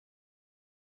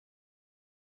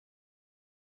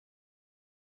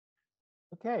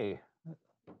Okay,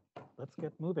 let's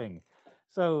get moving.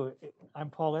 So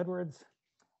I'm Paul Edwards.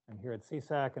 I'm here at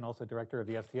CSAC and also director of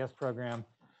the STS program.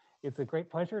 It's a great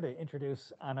pleasure to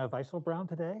introduce Anna Weichselbraun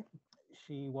today.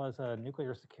 She was a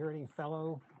nuclear security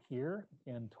fellow here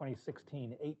in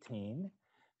 2016-18. She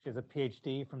has a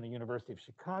PhD from the University of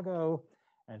Chicago,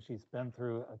 and she's been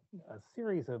through a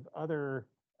series of other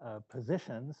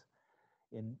positions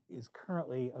and is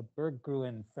currently a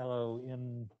Berggruen Fellow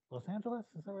in Los Angeles.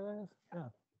 Is that where that is? Yeah.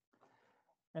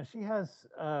 And she has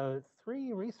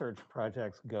 3 research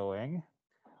projects going.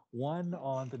 One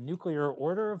on the nuclear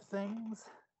order of things,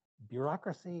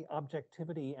 bureaucracy,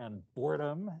 objectivity, and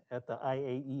boredom at the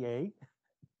IAEA.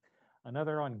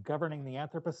 Another on governing the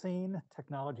Anthropocene,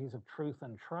 technologies of truth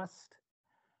and trust.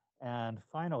 And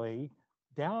finally,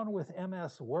 down with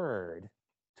MS Word,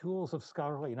 tools of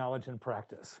scholarly knowledge and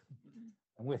practice.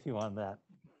 I'm with you on that.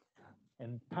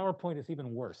 And PowerPoint is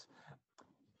even worse.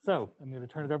 So I'm going to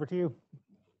turn it over to you.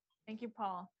 Thank you,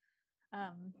 Paul.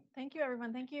 Thank you,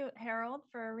 everyone. Thank you, Harold,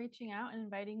 for reaching out and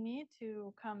inviting me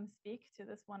to come speak to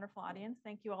this wonderful audience.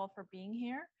 Thank you all for being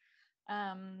here,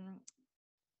 and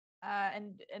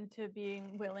to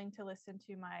being willing to listen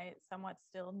to my somewhat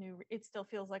still new. It still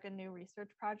feels like a new research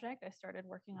project. I started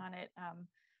working on it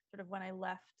sort of when I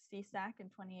left CSAC in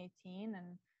 2018,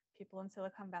 and people in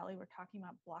Silicon Valley were talking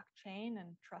about blockchain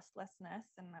and trustlessness,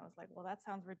 and I was like, well, that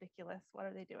sounds ridiculous. What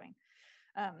are they doing?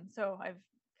 So I've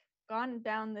gone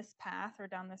down this path or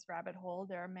down this rabbit hole.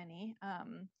 There are many.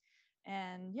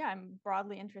 And yeah, I'm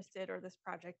broadly interested, or this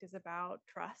project is about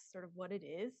trust, sort of what it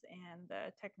is, and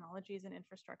the technologies and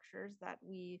infrastructures that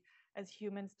we as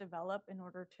humans develop in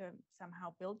order to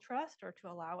somehow build trust or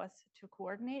to allow us to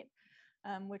coordinate,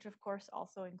 which of course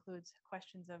also includes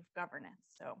questions of governance.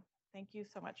 So thank you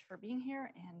so much for being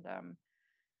here, and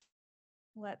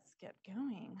let's get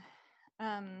going.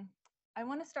 I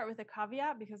want to start with a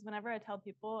caveat, because whenever I tell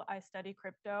people I study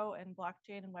crypto and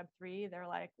blockchain and Web3, they're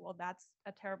like, well, that's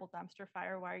a terrible dumpster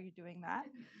fire. Why are you doing that?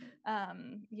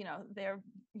 They're,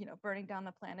 burning down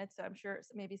the planet. So I'm sure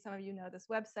maybe some of you know this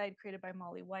website created by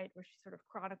Molly White, where she sort of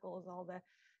chronicles all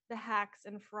the hacks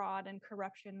and fraud and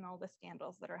corruption and all the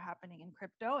scandals that are happening in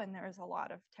crypto. And there is a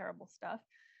lot of terrible stuff.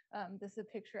 This is a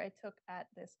picture I took at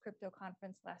this crypto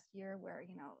conference last year where,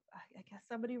 I guess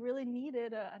somebody really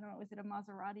needed I don't know, was it a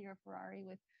Maserati or Ferrari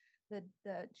with the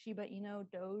Shiba Inu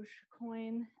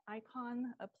Dogecoin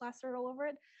icon plastered all over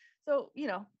it. So,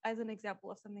 as an example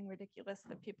of something ridiculous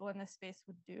that people in this space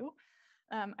would do,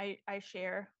 I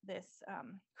share this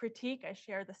critique. I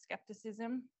share the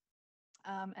skepticism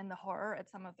and the horror at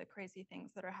some of the crazy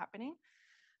things that are happening.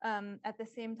 At the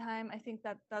same time, I think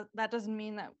that doesn't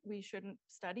mean that we shouldn't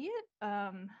study it.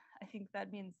 I think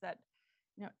that means that,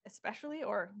 especially,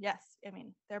 or yes, I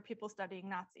mean, there are people studying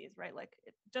Nazis, right? Like,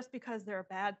 just because they're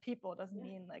bad people doesn't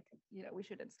mean like, we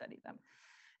shouldn't study them.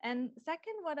 And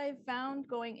second, what I've found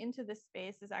going into this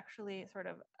space is actually sort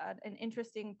of an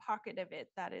interesting pocket of it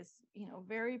that is,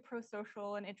 very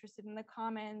pro-social and interested in the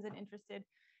commons and interested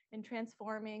in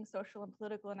transforming social and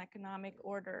political and economic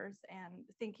orders, and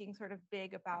thinking sort of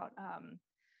big about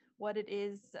what it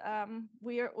is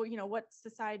what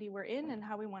society we're in and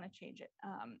how we want to change it.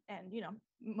 And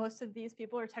most of these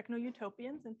people are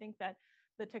techno-utopians and think that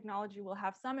the technology will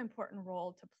have some important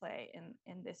role to play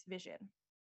in this vision.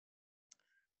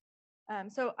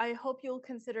 So I hope you'll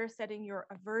consider setting your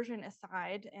aversion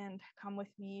aside and come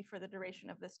with me for the duration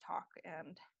of this talk,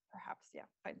 and perhaps,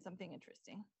 find something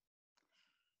interesting.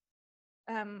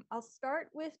 I'll start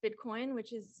with Bitcoin,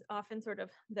 which is often sort of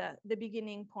the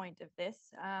beginning point of this.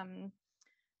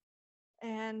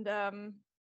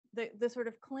 The sort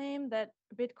of claim that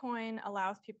Bitcoin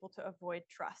allows people to avoid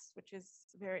trust, which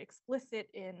is very explicit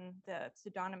in the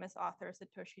pseudonymous author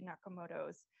Satoshi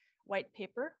Nakamoto's white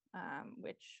paper,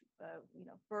 which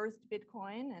birthed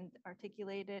Bitcoin and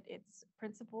articulated its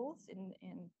principles in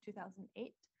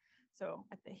 2008. So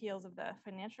at the heels of the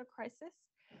financial crisis.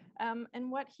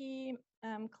 And what he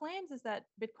claims is that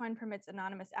Bitcoin permits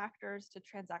anonymous actors to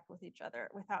transact with each other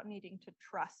without needing to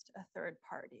trust a third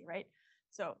party, right?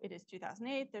 So it is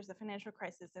 2008, there's the financial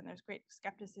crisis, and there's great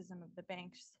skepticism of the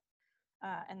banks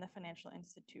and the financial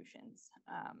institutions.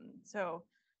 So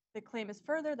the claim is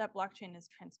further that blockchain is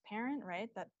transparent, right?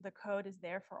 That the code is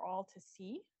there for all to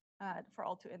see, for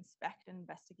all to inspect and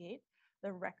investigate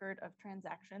the record of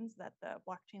transactions that the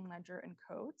blockchain ledger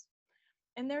encodes.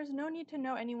 And there's no need to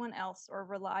know anyone else or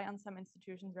rely on some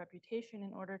institution's reputation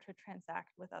in order to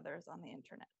transact with others on the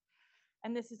internet.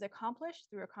 And this is accomplished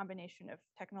through a combination of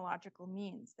technological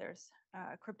means. There's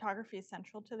cryptography is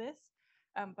central to this,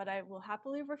 but I will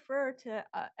happily refer to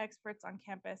experts on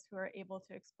campus who are able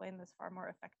to explain this far more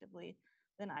effectively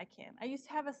than I can. I used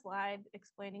to have a slide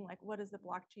explaining like what does the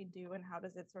blockchain do and how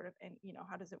does it sort of, and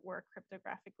how does it work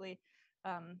cryptographically.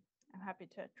 I'm happy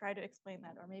to try to explain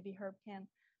that, or maybe Herb can.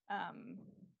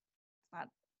 It's not,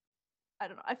 I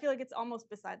don't know. I feel like it's almost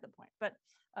beside the point, but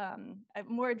I'm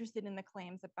more interested in the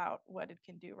claims about what it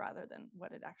can do rather than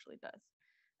what it actually does.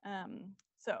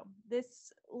 So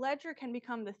this ledger can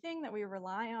become the thing that we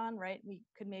rely on, right? We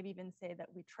could maybe even say that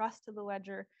we trust the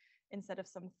ledger instead of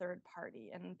some third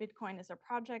party. And Bitcoin is a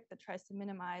project that tries to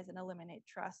minimize and eliminate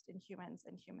trust in humans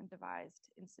and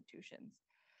human-devised institutions.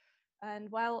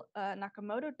 And while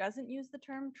Nakamoto doesn't use the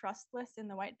term trustless in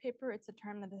the white paper, it's a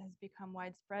term that has become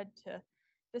widespread to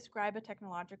describe a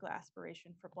technological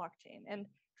aspiration for blockchain. And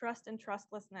trust and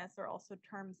trustlessness are also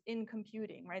terms in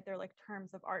computing, right? They're like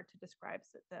terms of art to describe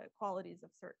the qualities of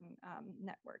certain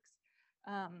networks.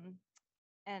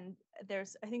 And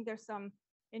I think there's some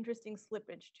interesting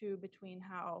slippage too between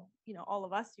how all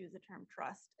of us use the term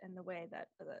trust and the way that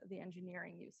the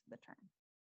engineering use of the term.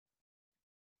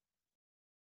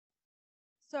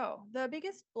 So the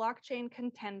biggest blockchain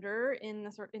contender in the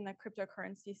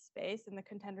cryptocurrency space, and the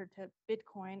contender to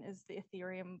Bitcoin, is the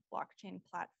Ethereum blockchain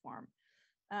platform.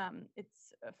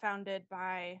 It's founded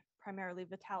by primarily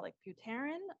Vitalik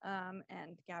Buterin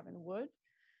and Gavin Wood.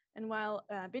 And while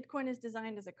Bitcoin is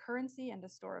designed as a currency and a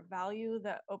store of value,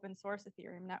 the open source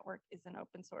Ethereum network is an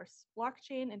open source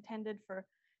blockchain intended for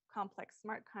complex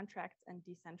smart contracts and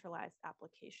decentralized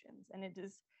applications. And it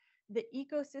is the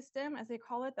ecosystem, as they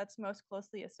call it, that's most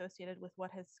closely associated with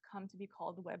what has come to be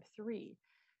called Web3,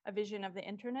 a vision of the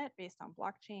internet based on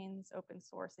blockchains, open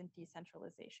source, and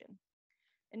decentralization.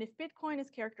 And if Bitcoin is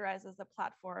characterized as a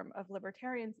platform of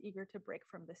libertarians eager to break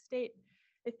from the state,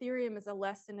 Ethereum is a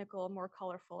less cynical, more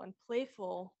colorful, and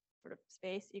playful sort of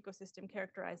space ecosystem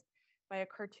characterized by a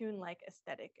cartoon-like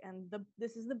aesthetic. And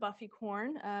this is the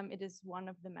Buffycorn. It is one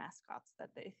of the mascots that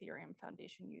the Ethereum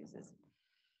Foundation uses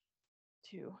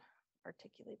to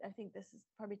articulate. I think this is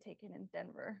probably taken in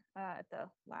Denver at the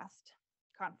last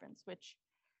conference, which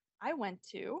I went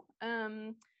to.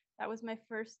 That was my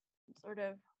first sort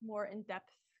of more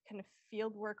in-depth kind of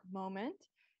fieldwork moment.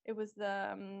 It was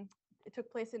it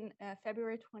took place in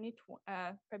February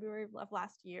of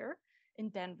last year in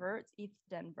Denver. It's ETH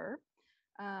Denver.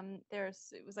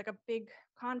 It was like a big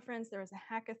conference. There was a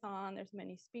hackathon. There's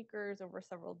many speakers over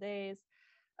several days.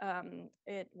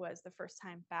 It was the first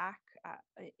time back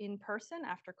in person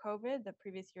after COVID. The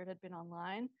previous year it had been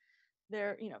online.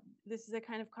 This is a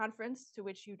kind of conference to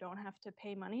which you don't have to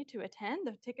pay money to attend.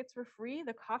 The tickets were free.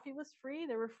 The coffee was free.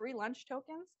 There were free lunch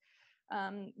tokens,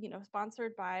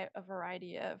 sponsored by a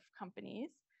variety of companies.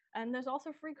 And there's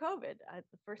also free COVID.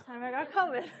 The first time I got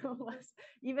COVID was,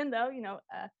 even though,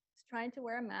 trying to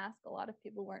wear a mask, a lot of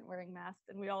people weren't wearing masks,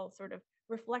 and we all sort of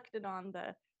reflected on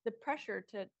the pressure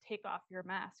to take off your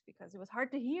mask because it was hard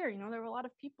to hear. There were a lot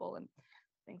of people and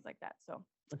things like that. So,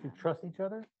 don't you trust each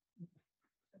other?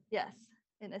 Yes,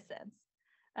 in a sense.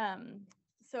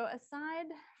 So aside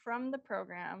from the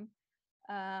program,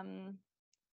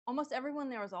 almost everyone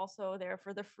there was also there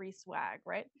for the free swag,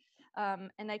 right?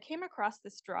 And I came across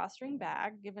this drawstring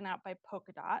bag given out by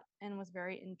Polkadot and was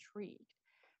very intrigued.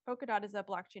 Polkadot is a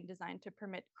blockchain designed to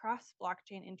permit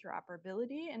cross-blockchain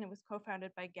interoperability, and it was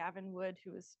co-founded by Gavin Wood,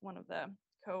 who is one of the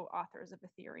co-authors of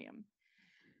Ethereum.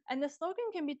 And the slogan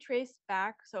can be traced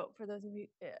back. So for those of you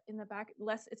in the back,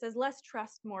 it says less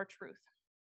trust, more truth.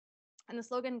 And the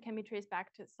slogan can be traced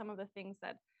back to some of the things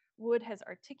that Wood has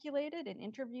articulated in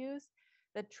interviews.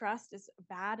 That trust is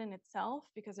bad in itself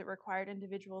because it required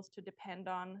individuals to depend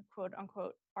on quote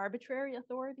unquote arbitrary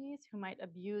authorities who might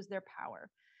abuse their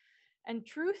power. And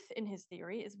truth, in his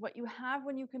theory, is what you have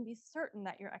when you can be certain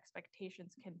that your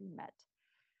expectations can be met.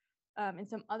 In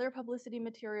some other publicity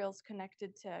materials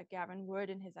connected to Gavin Wood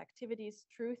and his activities,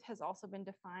 truth has also been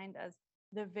defined as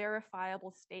the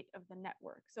verifiable state of the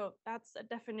network. So that's a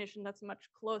definition that's much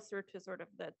closer to sort of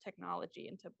the technology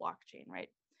into blockchain, right?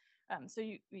 So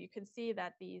you can see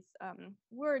that these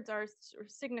words are sort of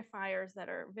signifiers that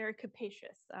are very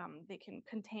capacious. They can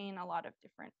contain a lot of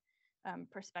different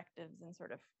perspectives and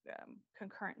sort of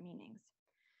concurrent meanings.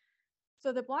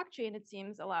 So the blockchain, it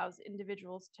seems, allows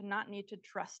individuals to not need to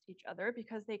trust each other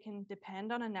because they can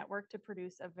depend on a network to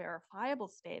produce a verifiable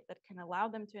state that can allow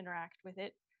them to interact with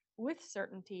it with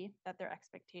certainty that their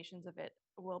expectations of it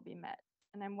will be met.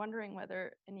 And I'm wondering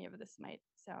whether any of this might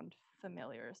sound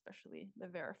familiar, especially the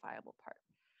verifiable part.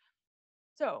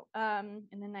 So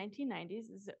in the 1990s,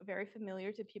 this is very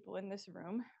familiar to people in this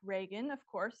room. Reagan, of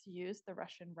course, used the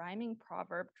Russian rhyming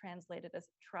proverb translated as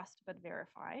trust but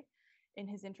verify in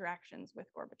his interactions with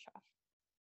Gorbachev.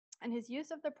 And his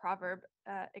use of the proverb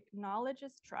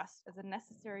acknowledges trust as a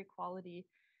necessary quality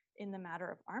in the matter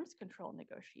of arms control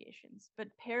negotiations,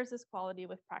 but pairs this quality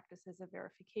with practices of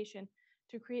verification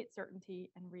to create certainty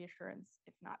and reassurance,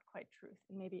 if not quite truth.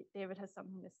 And maybe David has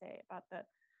something to say about the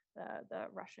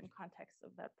Russian context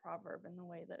of that proverb and the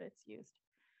way that it's used.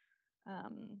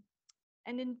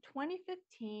 And in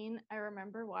 2015, I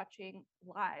remember watching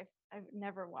live. I've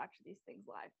never watched these things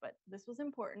live, but this was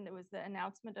important. It was the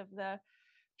announcement of the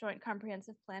Joint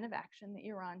Comprehensive Plan of Action, the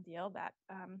Iran deal that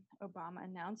Obama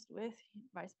announced, with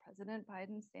Vice President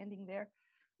Biden standing there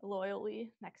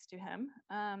loyally next to him.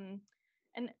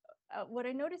 What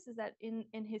I noticed is that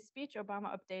in his speech,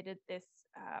 Obama updated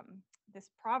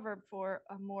this proverb for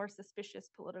a more suspicious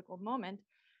political moment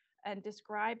and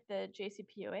described the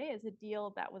JCPOA as a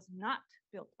deal that was not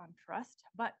built on trust,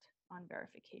 but on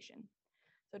verification.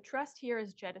 So trust here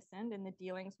is jettisoned in the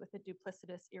dealings with the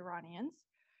duplicitous Iranians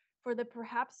for the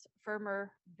perhaps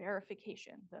firmer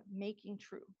verification, the making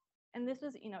true. And this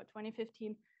was,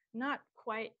 2015, not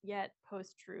quite yet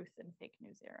post-truth and fake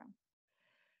news era.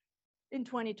 In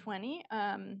 2020,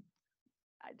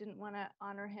 I didn't want to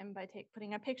honor him by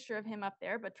putting a picture of him up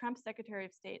there, but Trump's Secretary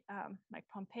of State, Mike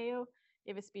Pompeo,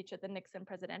 gave a speech at the Nixon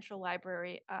Presidential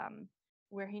Library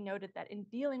where he noted that in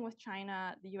dealing with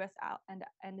China, the US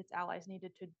and its allies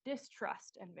needed to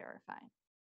distrust and verify.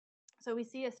 So we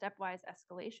see a stepwise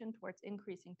escalation towards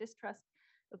increasing distrust,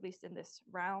 at least in this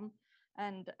realm.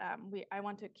 And I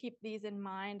want to keep these in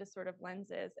mind as sort of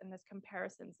lenses and as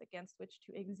comparisons against which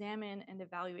to examine and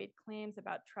evaluate claims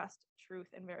about trust, truth,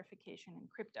 and verification in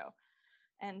crypto,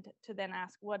 and to then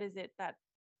ask, what is it that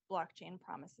blockchain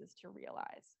promises to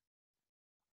realize?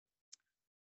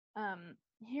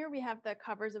 Here we have the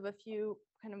covers of a few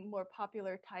kind of more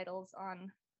popular titles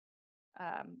on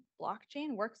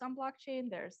blockchain, works on blockchain.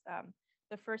 There's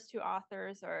the first two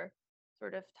authors are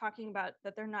sort of talking about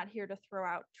that they're not here to throw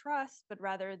out trust, but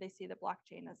rather they see the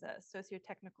blockchain as a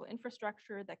socio-technical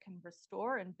infrastructure that can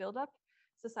restore and build up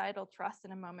societal trust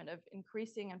in a moment of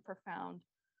increasing and profound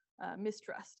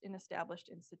mistrust in established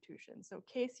institutions. So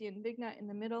Casey and Vigna in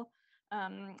the middle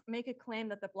make a claim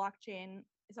that the blockchain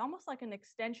is almost like an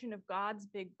extension of God's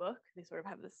big book. They sort of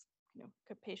have this,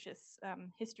 capacious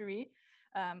history,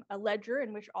 a ledger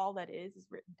in which all that is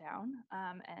written down,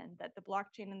 and that the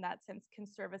blockchain in that sense can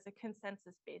serve as a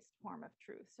consensus-based form of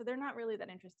truth. So they're not really that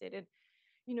interested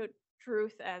in,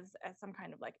 truth as some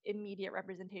kind of like immediate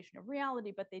representation of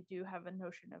reality, but they do have a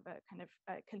notion of a kind of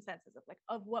a consensus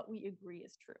of what we agree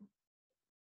is true.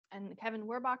 And Kevin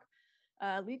Werbach,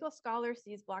 a legal scholar,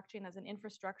 sees blockchain as an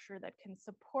infrastructure that can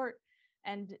support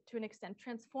and to an extent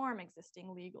transform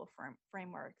existing legal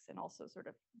frameworks, and also sort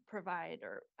of provide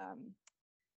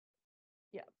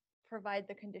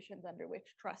the conditions under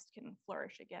which trust can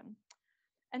flourish again.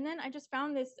 And then I just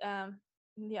found this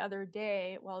the other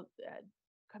day while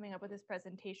coming up with this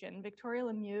presentation. Victoria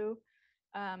Lemieux,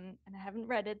 and I haven't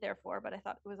read it therefore, but I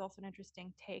thought it was also an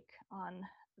interesting take on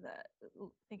the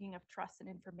thinking of trust and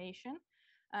information.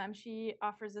 She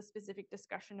offers a specific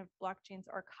discussion of blockchain's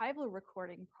archival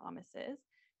recording promises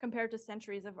compared to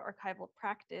centuries of archival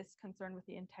practice concerned with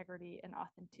the integrity and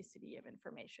authenticity of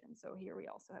information. So here we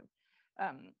also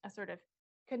have a sort of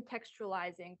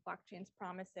contextualizing blockchain's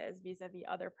promises vis-a-vis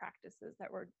other practices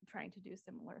that were trying to do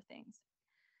similar things.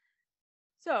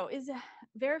 So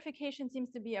verification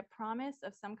seems to be a promise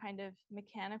of some kind of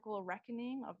mechanical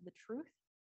reckoning of the truth.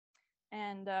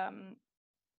 And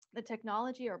the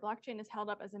technology or blockchain is held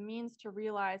up as a means to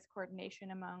realize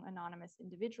coordination among anonymous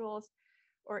individuals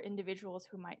or individuals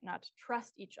who might not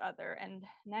trust each other. And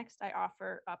next, I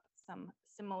offer up some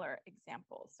similar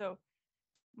examples. So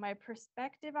my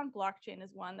perspective on blockchain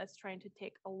is one that's trying to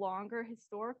take a longer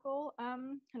historical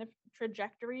kind of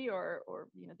trajectory or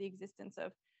the existence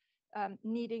of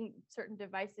needing certain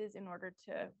devices in order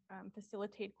to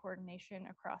facilitate coordination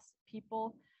across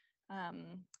people.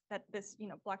 That this,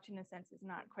 blockchain in a sense is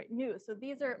not quite new. So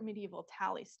these are medieval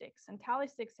tally sticks, and tally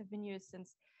sticks have been used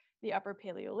since the Upper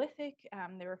Paleolithic.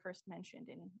 They were first mentioned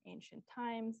in ancient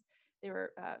times. They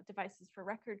were devices for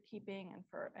record keeping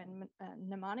and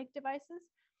mnemonic devices.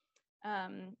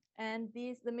 And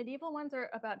the medieval ones are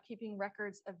about keeping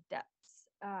records of debts.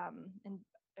 And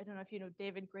I don't know if you know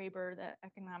David Graeber, the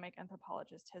economic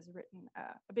anthropologist, has written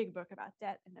a big book about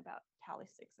debt and about tally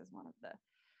sticks as one of the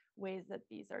ways that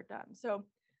these are done. So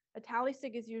a tally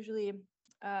stick is usually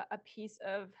a piece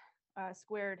of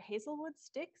squared hazelwood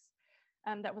sticks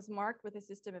that was marked with a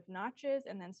system of notches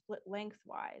and then split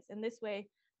lengthwise. And this way,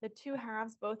 the two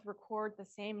halves both record the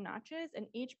same notches, and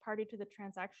each party to the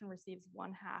transaction receives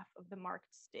one half of the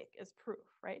marked stick as proof,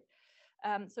 right?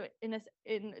 So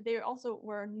they also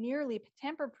were nearly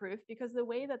tamper-proof because the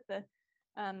way that the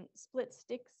split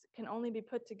sticks can only be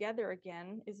put together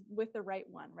again is with the right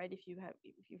one, right? If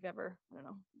you've ever, I don't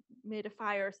know, made a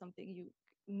fire or something, you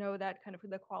know that kind of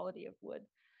the quality of wood.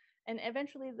 And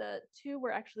eventually the two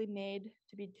were actually made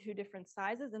to be two different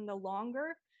sizes, and the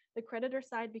longer, the creditor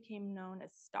side became known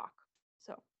as stock.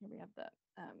 So here we have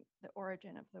the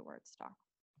origin of the word stock.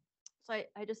 So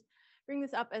I just bring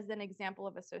this up as an example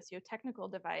of a socio-technical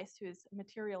device whose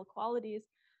material qualities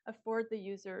afford the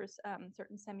users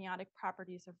certain semiotic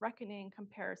properties of reckoning,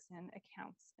 comparison,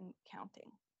 accounts, and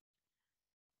counting.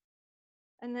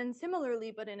 And then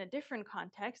similarly, but in a different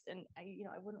context, and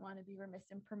I wouldn't want to be remiss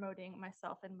in promoting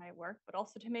myself and my work, but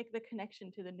also to make the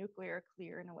connection to the nuclear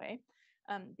clear in a way.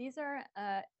 These are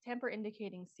tamper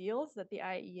indicating seals that the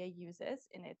IAEA uses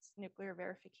in its nuclear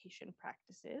verification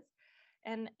practices.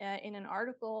 And in an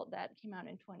article that came out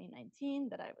in 2019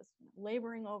 that I was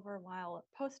laboring over while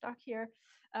a postdoc here,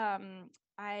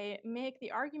 I make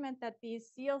the argument that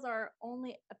these seals are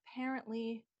only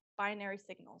apparently binary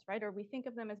signals, right? Or we think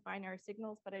of them as binary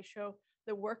signals, but I show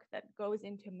the work that goes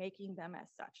into making them as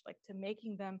such, like to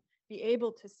making them be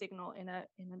able to signal in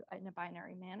a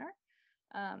binary manner.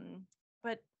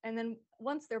 And then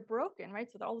once they're broken,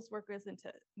 right? So all this work goes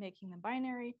into making them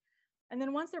binary. And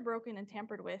then once they're broken and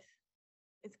tampered with,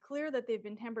 it's clear that they've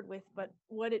been tampered with, but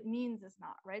what it means is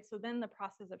not, right? So then the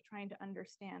process of trying to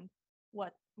understand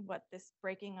what this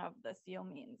breaking of the seal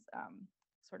means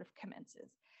sort of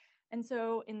commences. And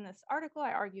so in this article,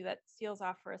 I argue that seals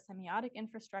offer a semiotic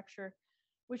infrastructure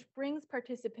which brings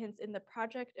participants in the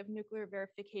project of nuclear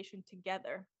verification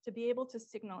together to be able to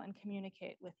signal and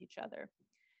communicate with each other.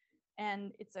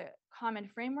 And it's a common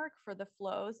framework for the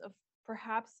flows of,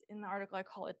 perhaps in the article I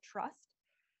call it trust,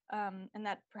 and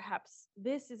that perhaps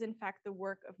this is in fact the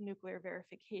work of nuclear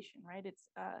verification, right? It's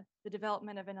the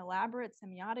development of an elaborate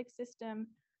semiotic system,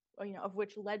 of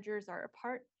which ledgers are a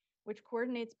part, which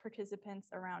coordinates participants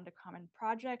around a common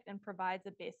project and provides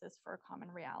a basis for a common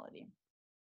reality.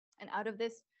 And out of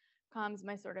this comes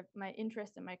my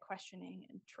interest and my questioning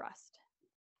in trust.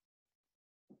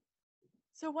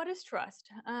 So what is trust?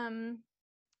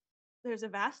 There's a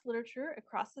vast literature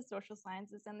across the social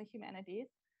sciences and the humanities.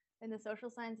 In the social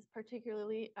sciences,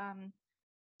 particularly,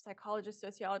 psychologists,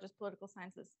 sociologists, political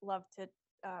sciences love to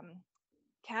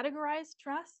categorize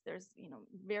trust. There's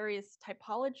various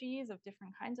typologies of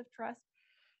different kinds of trust.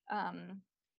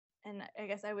 And I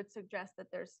guess I would suggest that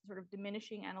there's sort of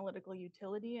diminishing analytical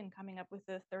utility in coming up with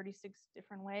the 36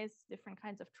 different ways, different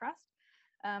kinds of trust.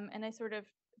 And I sort of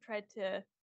tried to,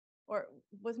 or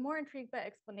was more intrigued by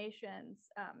explanations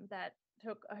that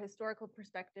took a historical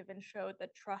perspective and showed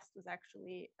that trust was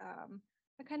actually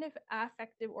a kind of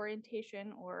affective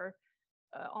orientation, or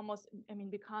almost,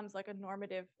 becomes like a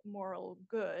normative moral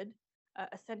good,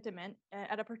 a sentiment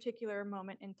at a particular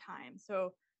moment in time.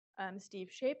 So Steve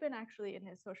Shapin, actually, in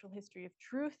his Social History of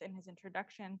Truth, in his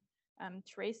introduction,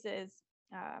 traces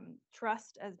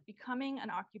trust as becoming an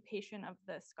occupation of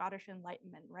the Scottish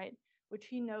Enlightenment, right? Which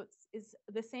he notes is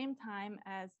the same time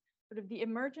as sort of the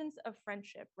emergence of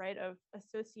friendship, right? Of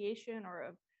association or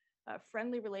of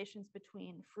friendly relations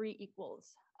between free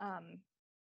equals.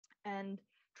 And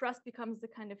trust becomes the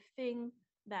kind of thing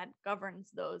that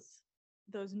governs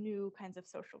those new kinds of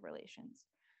social relations.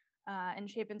 And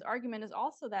Shapin's argument is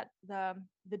also that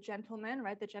the gentleman,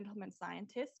 right, the gentleman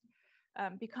scientist,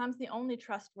 becomes the only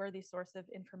trustworthy source of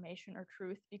information or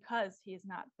truth because he is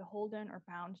not beholden or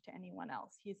bound to anyone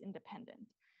else. He is independent,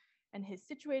 and his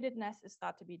situatedness is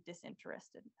thought to be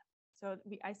disinterested. So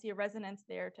I see a resonance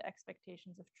there to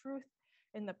expectations of truth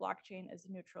in the blockchain as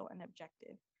neutral and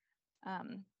objective.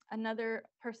 Another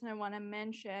person I want to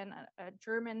mention, a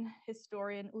German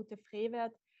historian, Ute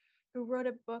Frevert, who wrote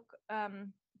a book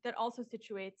that also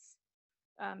situates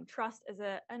trust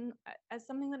as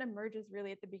something that emerges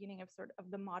really at the beginning of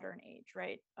the modern age,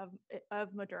 right?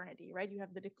 Of modernity, right? You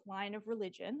have the decline of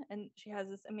religion, and she has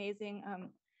this amazing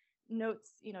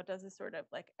notes, does this sort of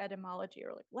like etymology,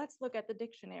 or like, let's look at the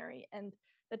dictionary. And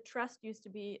the trust used to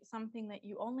be something that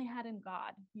you only had in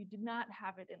God. You did not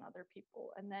have it in other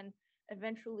people. And then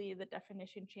eventually the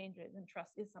definition changes, and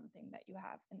trust is something that you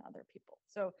have in other people.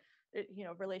 So,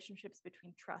 relationships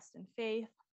between trust and faith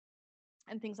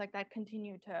and things like that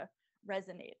continue to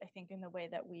resonate, I think, in the way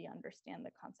that we understand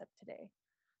the concept today.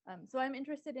 So I'm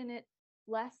interested in it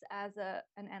less as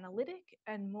an analytic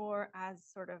and more as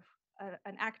sort of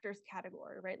an actor's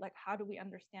category, right? Like, how do we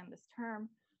understand this term?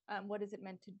 What is it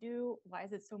meant to do? Why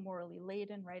is it so morally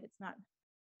laden, right? It's not,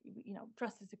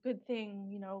 trust is a good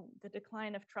thing, the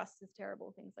decline of trust is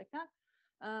terrible, things like that.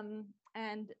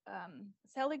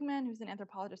 Seligman, who's an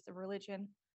anthropologist of religion,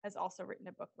 has also written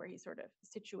a book where he sort of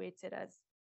situates it as,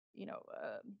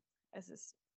 as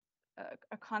this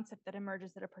a concept that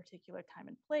emerges at a particular time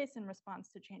and place in response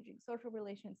to changing social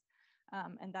relations.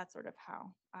 And that's sort of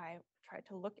how I try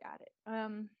to look at it.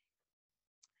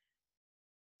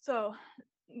 So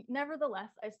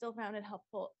nevertheless, I still find it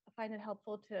helpful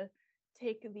to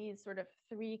take these sort of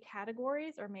three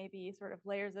categories, or maybe sort of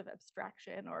layers of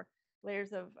abstraction or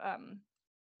layers of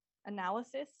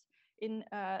analysis in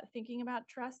thinking about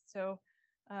trust. So,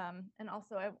 and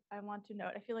also I want to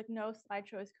note, I feel like no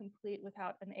slideshow is complete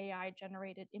without an AI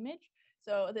generated image.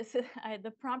 So this is,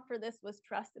 the prompt for this was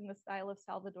trust in the style of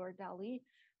Salvador Dali.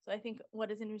 So I think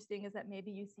what is interesting is that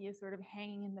maybe you see a sort of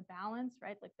hanging in the balance,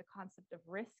 right? Like the concept of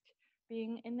risk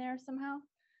being in there somehow.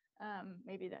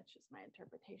 Maybe that's just my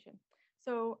interpretation.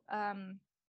 So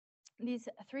these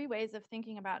three ways of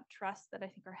thinking about trust that I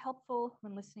think are helpful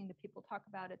when listening to people talk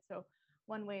about it. So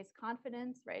one way is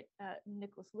confidence, right?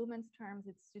 Nicholas Luhmann's terms,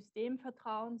 it's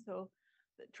Systemvertrauen, so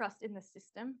the trust in the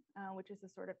system, which is a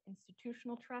sort of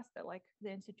institutional trust that like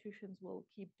the institutions will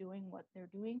keep doing what they're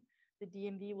doing. The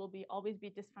DMV will always be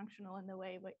dysfunctional in the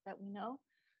way that we know.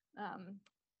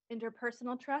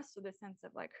 Interpersonal trust, so the sense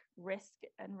of like risk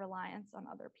and reliance on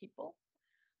other people.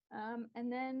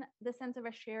 And then the sense of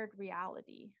a shared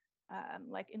reality,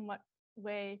 like in what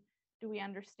way do we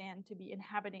understand to be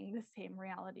inhabiting the same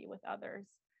reality with others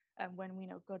when we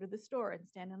go to the store and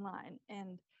stand in line.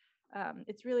 And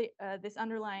it's really this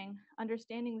underlying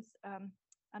understanding, this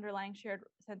underlying shared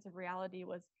sense of reality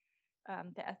was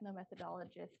the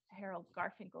ethnomethodologist Harold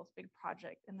Garfinkel's big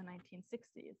project in the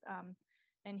 1960s.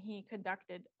 And he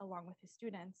conducted, along with his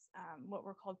students, what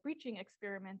were called breaching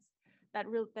experiments that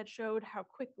showed how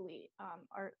quickly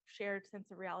our shared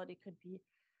sense of reality could be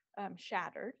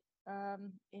shattered.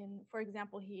 For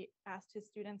example, he asked his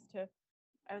students to,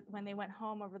 when they went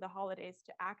home over the holidays,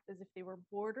 to act as if they were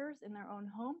boarders in their own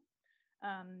home,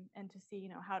 and to see,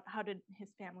 how did his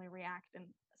family react. And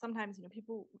sometimes,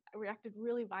 people reacted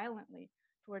really violently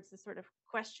towards this sort of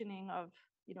questioning of,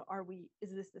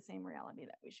 is this the same reality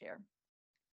that we share?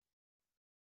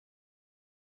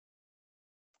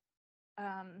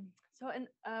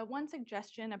 One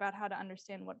suggestion about how to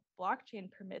understand what blockchain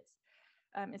permits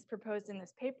is proposed in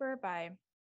this paper by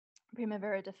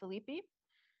Primavera de Filippi.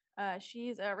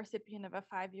 She's a recipient of a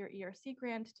 5-year ERC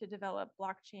grant to develop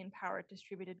blockchain-powered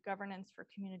distributed governance for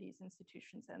communities,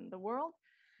 institutions, and the world.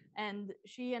 And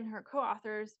she and her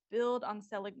co-authors build on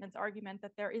Seligman's argument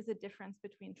that there is a difference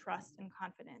between trust and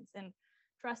confidence. And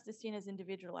trust is seen as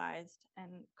individualized,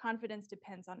 and confidence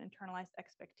depends on internalized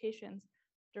expectations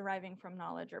deriving from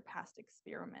knowledge or past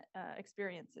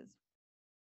experiences.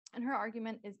 And her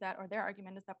argument is that, or their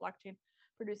argument is that blockchain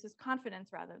produces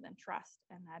confidence rather than trust,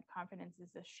 and that confidence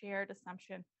is a shared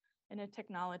assumption in a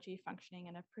technology functioning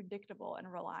in a predictable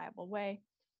and reliable way.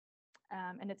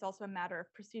 And it's also a matter of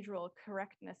procedural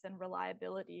correctness and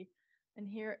reliability. And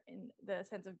here, in the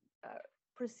sense of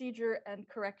procedure and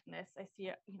correctness, I see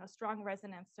a strong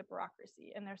resonance to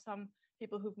bureaucracy. And there's some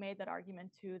people who've made that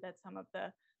argument too, that some of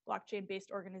the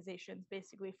blockchain-based organizations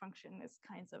basically function as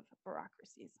kinds of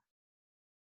bureaucracies.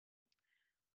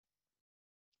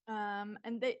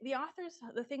 And the authors,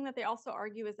 the thing that they also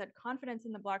argue is that confidence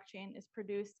in the blockchain is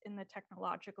produced in the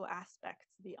technological aspects,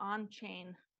 the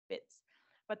on-chain bits,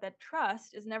 but that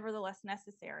trust is nevertheless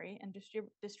necessary and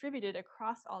distributed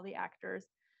across all the actors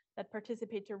that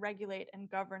participate to regulate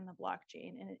and govern the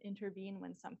blockchain and intervene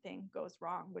when something goes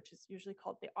wrong, which is usually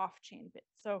called the off-chain bit.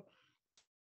 So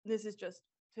this is just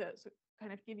to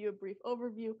kind of give you a brief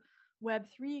overview.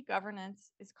 Web3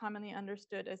 governance is commonly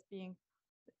understood as being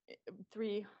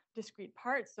 3 discrete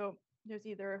parts. So there's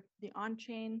either the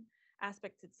on-chain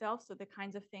aspects itself, so the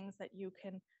kinds of things that you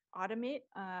can automate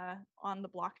on the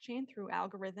blockchain through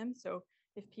algorithms. So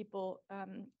if people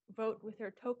vote with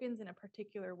their tokens in a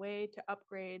particular way to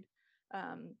upgrade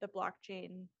the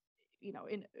blockchain,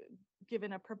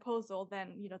 given a proposal,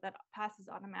 then that passes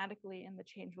automatically and the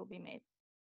change will be made.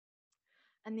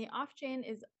 And the off-chain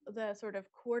is the sort of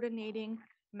coordinating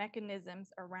mechanisms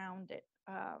around it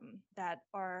that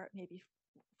are maybe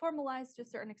formalized to a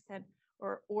certain extent,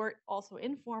 or also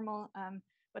informal,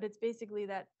 but it's basically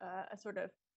that a sort of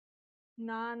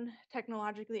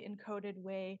non-technologically encoded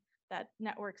way that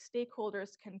network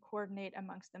stakeholders can coordinate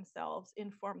amongst themselves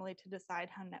informally to decide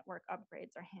how network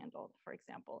upgrades are handled, for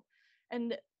example.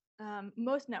 And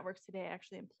most networks today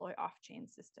actually employ off-chain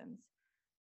systems.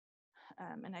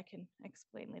 And I can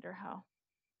explain later how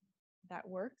that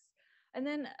works. And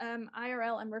then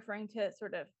IRL, I'm referring to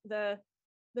sort of the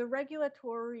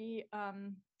regulatory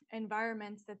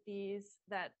environments that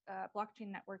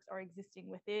blockchain networks are existing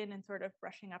within and sort of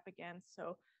brushing up against.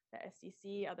 So the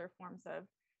SEC, other forms of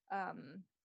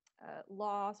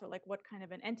laws, or like what kind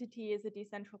of an entity is a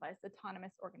decentralized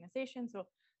autonomous organization. So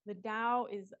the DAO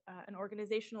is an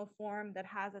organizational form that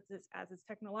has as its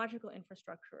technological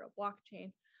infrastructure a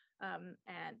blockchain,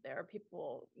 and there are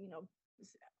people,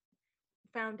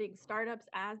 founding startups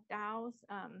as DAOs,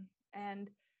 and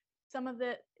some of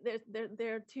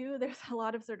there's a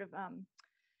lot of sort of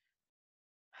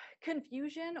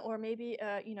confusion, or maybe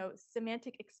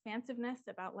semantic expansiveness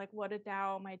about like what a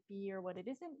DAO might be or what it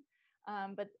isn't.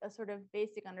 But a sort of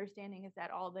basic understanding is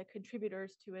that all the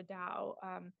contributors to a DAO,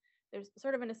 there's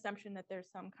sort of an assumption that there's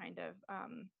some kind of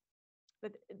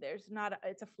that there's not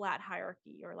it's a flat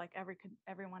hierarchy, or like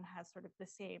everyone has sort of the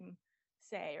same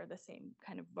say or the same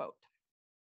kind of vote.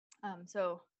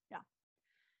 So yeah.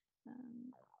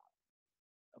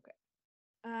 Okay.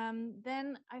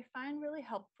 Then I find really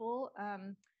helpful,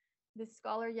 this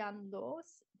scholar Jan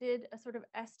Loos did a sort of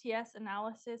STS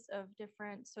analysis of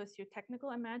different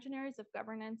socio-technical imaginaries of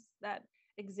governance that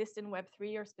exist in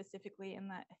Web3, or specifically in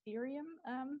the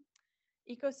Ethereum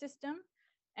ecosystem.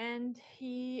 And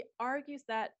he argues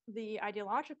that the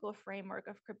ideological framework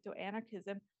of crypto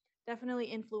anarchism definitely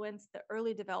influenced the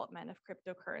early development of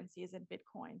cryptocurrencies and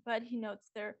Bitcoin. But he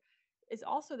notes there is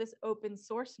also this open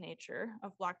source nature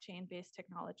of blockchain-based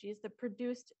technologies that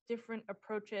produced different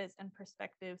approaches and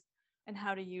perspectives and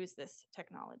how to use this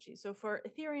technology. So for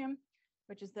Ethereum,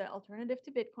 which is the alternative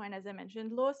to Bitcoin, as I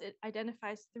mentioned, Loos, it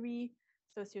identifies 3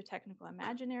 socio-technical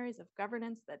imaginaries of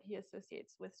governance that he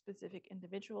associates with specific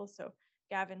individuals. So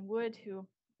Gavin Wood, who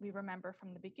we remember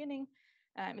from the beginning,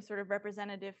 is sort of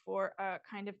representative for a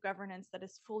kind of governance that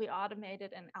is fully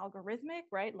automated and algorithmic,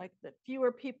 right? Like the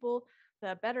fewer people,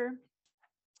 the better.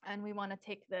 And we want to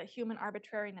take the human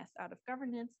arbitrariness out of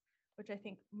governance, which I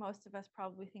think most of us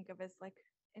probably think of as like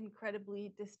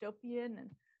incredibly dystopian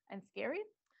and scary.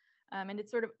 And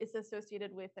it's sort of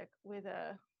associated with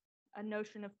a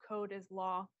notion of code as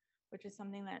law, which is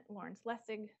something that Lawrence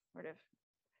Lessig sort of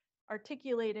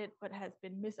articulated, but has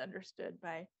been misunderstood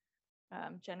by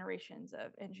generations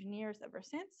of engineers ever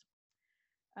since.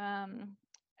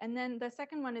 And then the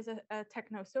second one is a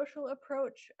techno-social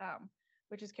approach,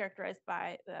 which is characterized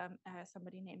by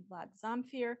somebody named Vlad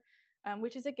Zamfir,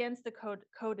 which is against the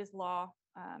code is law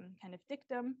kind of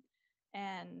dictum,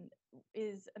 and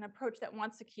is an approach that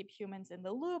wants to keep humans in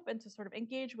the loop and to sort of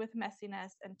engage with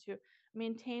messiness and to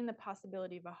maintain the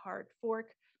possibility of a hard fork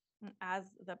as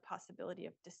the possibility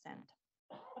of dissent.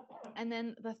 And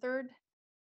then the third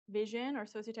vision, or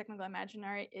socio-technical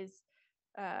imaginary, is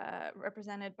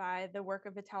represented by the work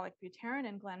of Vitalik Buterin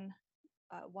and Glenn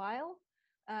Weil,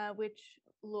 which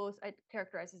Loos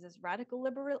characterizes as radical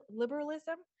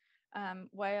liberalism.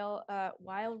 Weil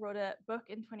wrote a book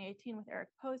in 2018 with Eric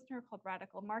Posner called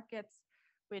Radical Markets,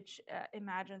 which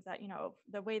imagines that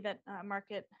the way that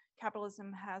market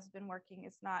capitalism has been working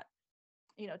is not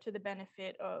to the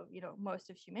benefit of most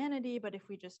of humanity, but if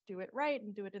we just do it right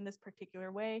and do it in this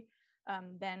particular way,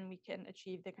 then we can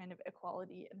achieve the kind of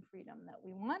equality and freedom that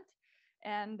we want.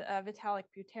 And Vitalik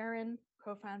Buterin,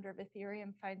 co-founder of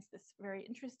Ethereum, finds this very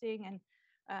interesting, and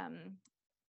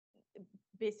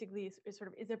basically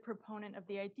is a proponent of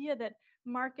the idea that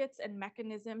markets and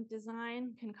mechanism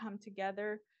design can come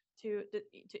together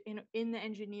in the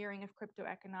engineering of crypto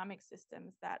economic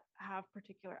systems that have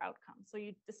particular outcomes. So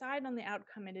you decide on the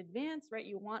outcome in advance, right?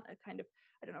 You want a kind of,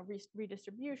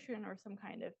 redistribution or some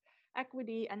kind of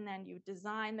equity, and then you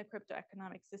design the crypto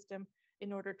economic system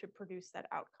in order to produce that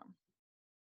outcome.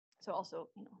 So also,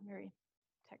 very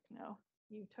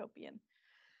techno-utopian.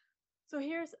 So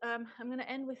here's, I'm going to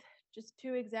end with just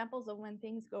 2 examples of when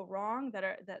things go wrong that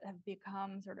have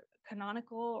become sort of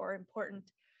canonical or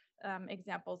important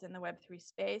examples in the Web3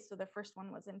 space. So the first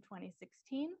one was in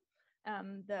 2016.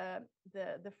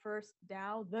 The first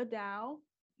DAO, the DAO,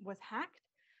 was hacked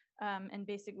and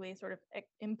basically sort of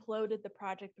imploded the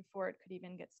project before it could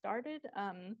even get started.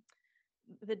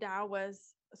 The DAO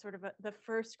was sort of the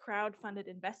first crowd-funded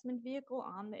investment vehicle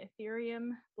on the Ethereum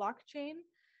blockchain.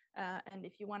 And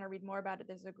if you want to read more about it,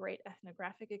 there's a great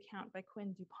ethnographic account by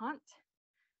Quinn DuPont,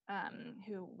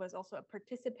 who was also a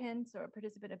participant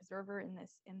observer in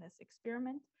this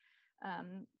experiment.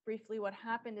 Briefly, what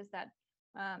happened is that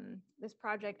this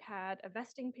project had a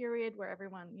vesting period where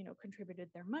everyone contributed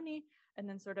their money, and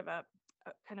then sort of a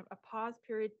kind of a pause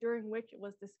period during which it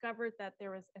was discovered that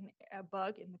there was a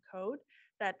bug in the code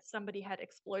that somebody had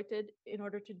exploited in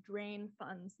order to drain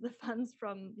the funds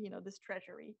from this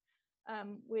treasury,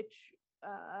 which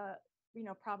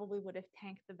probably would have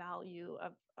tanked the value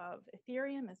of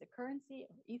Ethereum as a currency,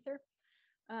 or Ether.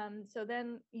 So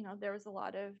then, there was a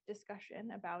lot of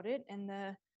discussion about it, and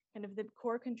the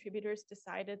core contributors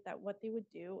decided that what they would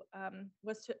do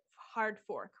was to hard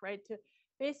fork, right? To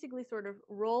basically sort of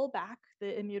roll back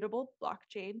the immutable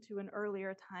blockchain to an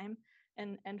earlier time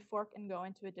and fork and go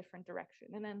into a different direction.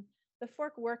 And then the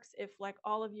fork works if like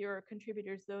all of your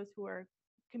contributors, those who are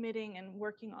committing and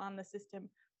working on the system,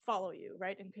 follow you,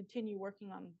 right? And continue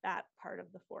working on that part of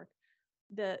the fork.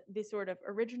 The sort of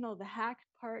original, the hacked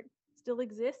part still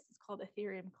exists. It's called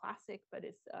Ethereum Classic, but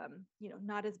it's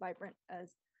not as vibrant as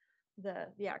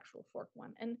the actual fork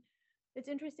one. And it's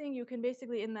interesting, you can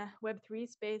basically in the Web3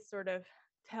 space sort of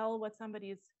tell what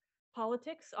somebody's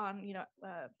politics on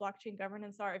blockchain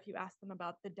governance are if you ask them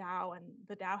about the DAO and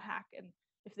the DAO hack, and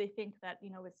if they think that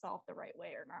it's solved the right way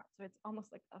or not. So it's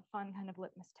almost like a fun kind of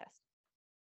litmus test.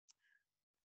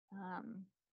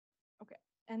 Okay,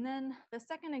 and then the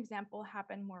second example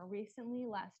happened more recently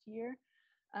last year.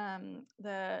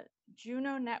 The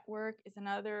Juno network is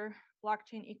another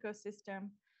blockchain ecosystem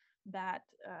that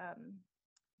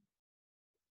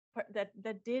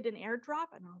that did an airdrop.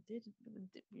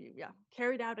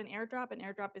 Carried out an airdrop. An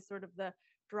airdrop is sort of the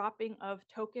dropping of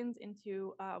tokens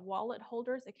into wallet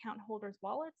holders, account holders'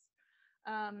 wallets.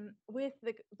 With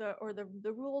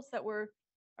the rules that were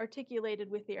articulated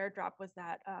with the airdrop was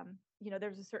that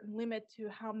there's a certain limit to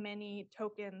how many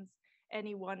tokens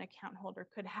any one account holder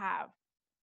could have.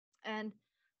 And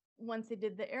once they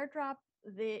did the airdrop,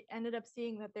 they ended up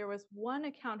seeing that there was one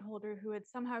account holder who had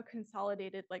somehow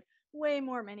consolidated like way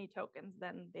many tokens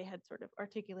than they had sort of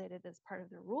articulated as part of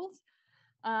their rules.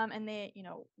 And they,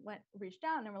 reached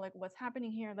out and were like, what's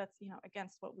happening here? That's,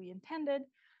 against what we intended.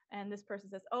 And this person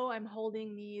says, oh, I'm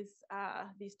holding these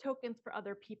tokens for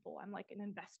other people. I'm like an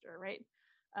investor, right?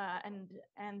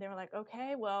 And they were like,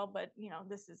 okay, well, but,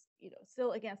 this is,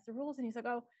 still against the rules. And he's like,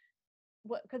 oh,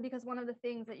 because one of the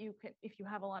things that you can, if you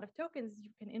have a lot of tokens,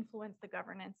 you can influence the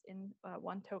governance in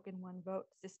one token, one vote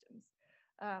systems.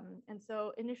 And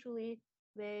so initially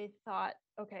they thought,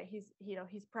 okay,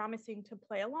 he's promising to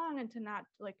play along and to not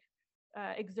like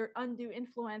exert undue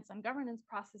influence on governance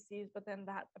processes, but then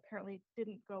that apparently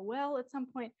didn't go well at some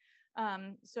point.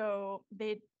 So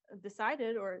they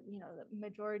decided, or the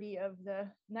majority of the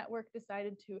network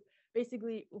decided to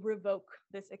basically revoke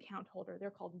this account holder.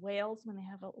 They're called whales when they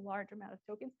have a large amount of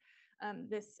tokens.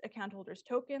 This account holder's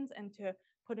tokens, and to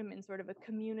put them in sort of a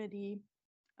community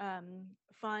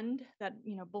fund that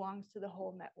belongs to the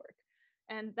whole network.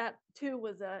 And that too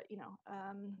was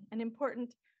an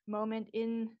important moment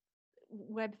in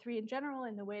Web3 in general,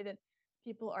 in the way that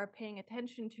people are paying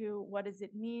attention to what does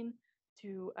it mean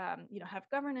to have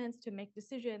governance, to make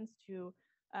decisions, to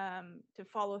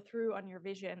follow through on your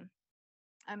vision,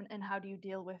 and how do you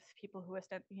deal with people who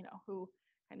who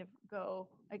kind of go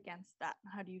against that?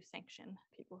 How do you sanction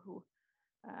people who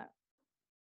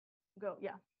go?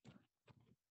 Yeah.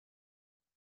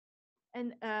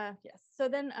 And yes, so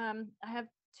then I have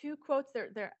two quotes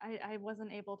there. I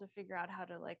wasn't able to figure out how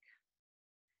to like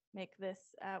make this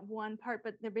one part,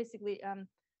 but they're basically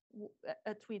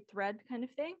a tweet thread kind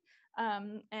of thing.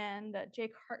 And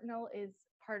Jake Hartnell is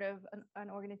part of an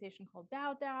organization called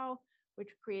DAO, which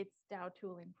creates DAO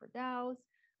tooling for DAOs.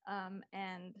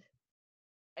 And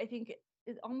I think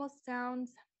it almost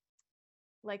sounds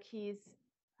like he's,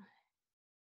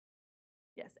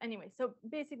 yes, anyway, so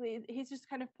basically he's just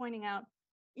kind of pointing out,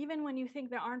 even when you think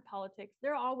there aren't politics,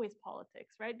 there are always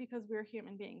politics, right? Because we're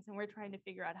human beings and we're trying to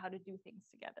figure out how to do things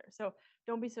together. So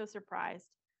don't be so surprised.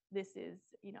 This is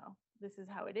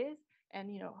how it is.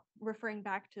 And, referring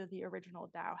back to the original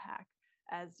DAO hack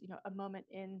as, a moment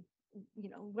in,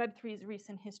 Web3's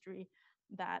recent history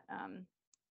that,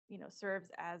 serves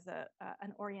as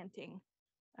an orienting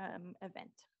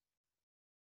event.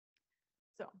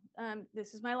 So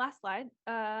this is my last slide.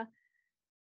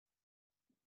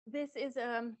 This is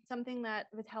something that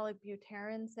Vitalik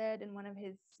Buterin said in one of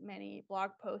his many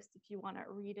blog posts. If you want to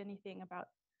read anything about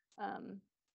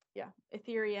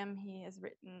Ethereum, he has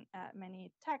written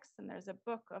many texts, and there's a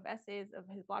book of essays of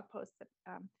his blog posts that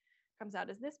comes out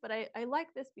as this. But I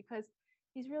like this because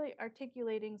he's really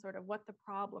articulating sort of what the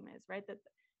problem is, right? That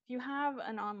if you have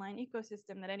an online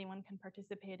ecosystem that anyone can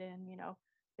participate in,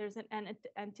 there's an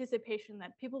anticipation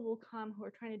that people will come who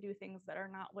are trying to do things that are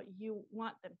not what you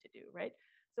want them to do, right?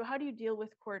 So how do you deal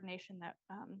with coordination that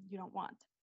you don't want?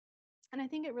 And I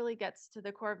think it really gets to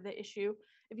the core of the issue.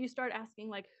 If you start asking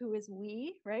like, who is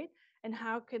we, right? And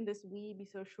how can this we be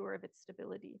so sure of its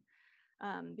stability?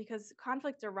 Because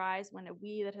conflicts arise when a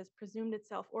we that has presumed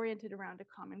itself oriented around a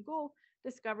common goal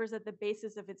discovers that the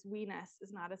basis of its we-ness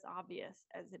is not as obvious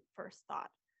as it first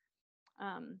thought.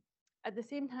 At the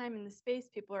same time, in the space,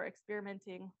 people are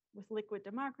experimenting with liquid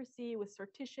democracy, with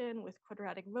sortition, with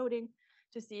quadratic voting,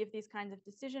 to see if these kinds of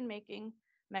decision-making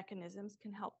mechanisms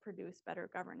can help produce better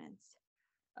governance.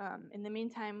 In the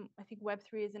meantime, I think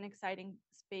Web3 is an exciting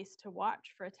space to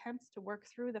watch for attempts to work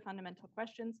through the fundamental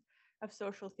questions of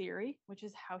social theory, which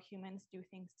is how humans do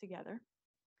things together.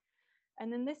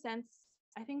 And in this sense,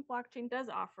 I think blockchain does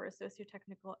offer a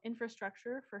socio-technical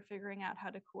infrastructure for figuring out how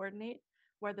to coordinate,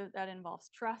 whether that involves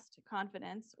trust,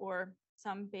 confidence, or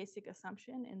some basic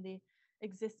assumption in the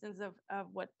existence of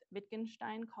what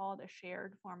Wittgenstein called a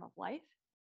shared form of life.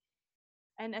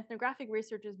 And ethnographic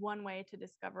research is one way to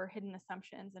discover hidden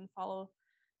assumptions and follow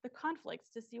the conflicts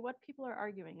to see what people are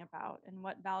arguing about and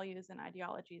what values and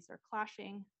ideologies are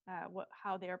clashing,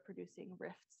 how they are producing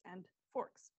rifts and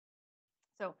forks.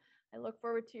 So I look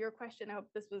forward to your question. I hope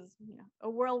this was a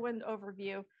whirlwind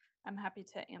overview. I'm happy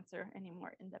to answer any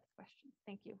more in-depth questions.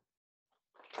 Thank you.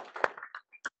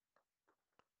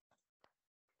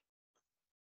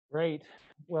 Great.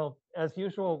 Well, as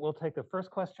usual, we'll take the first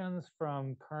questions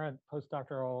from current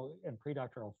postdoctoral and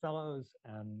predoctoral fellows.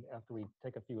 And after we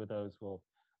take a few of those, we'll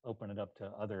open it up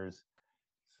to others.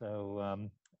 So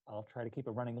I'll try to keep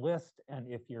a running list.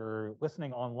 And if you're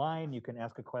listening online, you can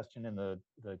ask a question in the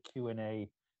Q&A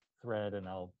thread, and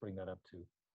I'll bring that up too.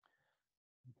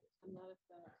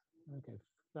 Okay,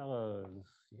 fellows.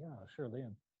 Yeah, sure,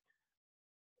 Liam.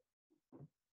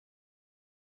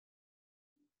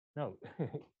 No,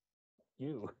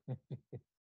 you.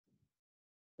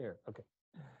 There, okay.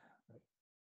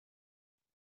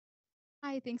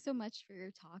 Hi, thanks so much for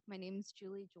your talk. My name is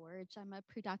Julie George. I'm a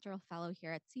predoctoral fellow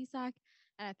here at CSAC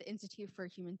and at the Institute for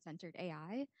Human-Centered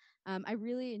AI. I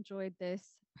really enjoyed this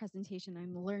presentation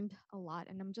and learned a lot.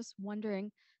 And I'm just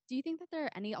wondering, do you think that there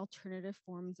are any alternative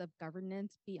forms of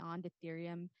governance beyond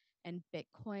Ethereum and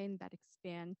Bitcoin that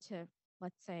expand to,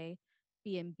 let's say,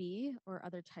 BNB or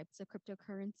other types of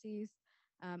cryptocurrencies?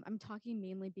 I'm talking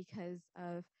mainly because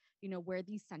of where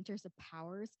these centers of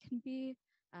powers can be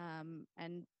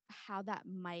and how that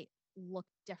might look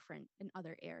different in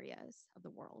other areas of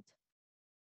the world.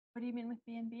 What do you mean with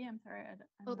BNB? I'm sorry.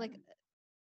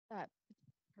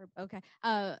 Okay.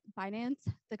 Binance,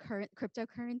 the current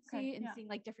cryptocurrency, Okay, and yeah. seeing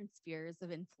like different spheres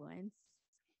of influence.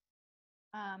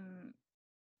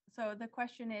 So the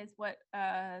question is, what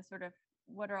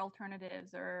are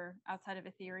alternatives or outside of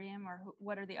Ethereum, or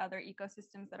what are the other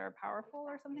ecosystems that are powerful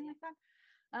or something like that?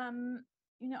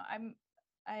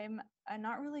 I'm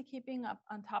not really keeping up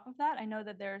on top of that. I know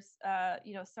that there's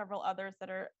several others that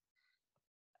are,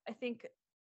 I think,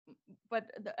 but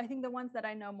I think the ones that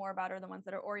I know more about are the ones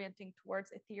that are orienting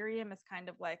towards Ethereum as kind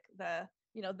of like the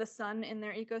sun in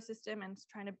their ecosystem and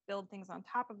trying to build things on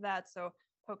top of that. So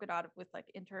Polkadot with like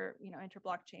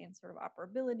inter-blockchain sort of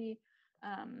operability.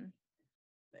 And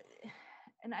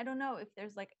I don't know if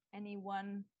there's like any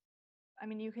one. I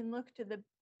mean, you can look to the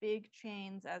big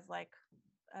chains as like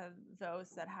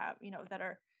those that have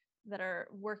that are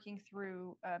working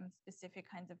through specific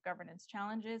kinds of governance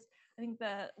challenges. I think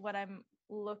what I'm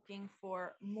looking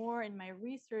for more in my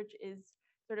research is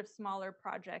sort of smaller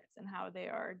projects and how they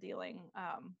are dealing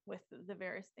with the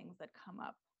various things that come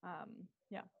up.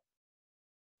 Yeah.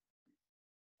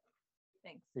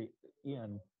 Thanks. See,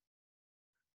 Ian.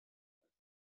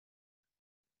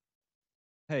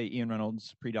 Hey, Ian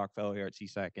Reynolds, pre-doc fellow here at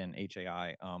CSAC and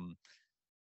HAI.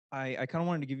 I kind of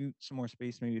wanted to give you some more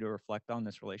space maybe to reflect on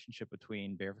this relationship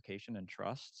between verification and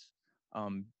trust,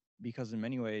 because in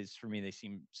many ways, for me, they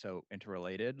seem so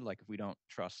interrelated. Like if we don't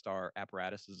trust our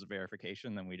apparatuses of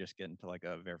verification, then we just get into like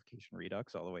a verification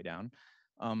redux all the way down.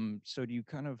 So do you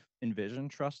kind of envision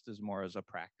trust as more as a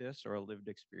practice or a lived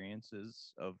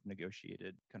experiences of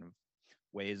negotiated kind of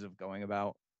ways of going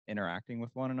about interacting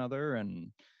with one another?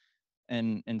 And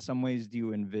in some ways, do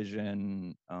you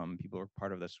envision people who are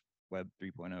part of this Web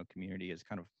 3.0 community as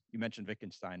kind of, you mentioned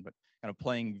Wittgenstein, but kind of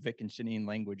playing Wittgensteinian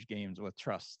language games with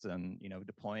trust and,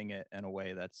 deploying it in a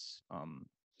way that's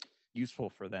useful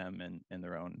for them in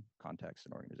their own context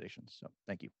and organizations. So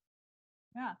thank you.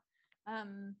 Yeah.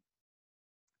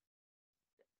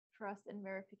 Trust and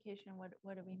verification, what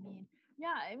do we mean?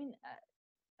 Yeah, I mean,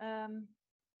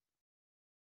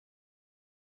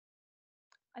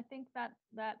 I think that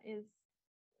is,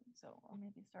 so I'll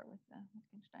maybe start with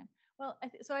Wittgenstein. Well,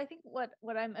 I think what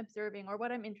I'm observing or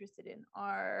what I'm interested in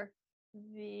are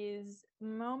these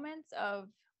moments of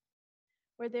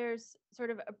where there's sort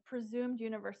of a presumed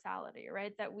universality,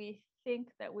 right? That we think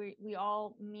that we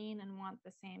all mean and want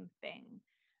the same thing,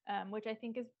 which I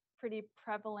think is pretty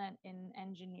prevalent in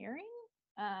engineering.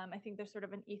 I think there's sort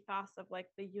of an ethos of like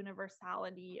the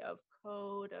universality of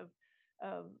code,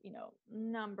 of, you know,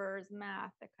 numbers,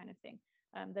 math, that kind of thing.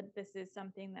 That this is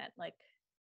something that like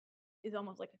is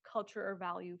almost like a culture or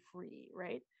value free,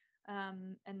 right?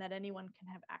 And that anyone can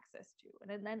have access to.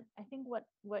 And then I think what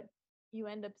you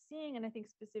end up seeing, and I think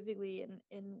specifically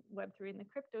in Web3 in the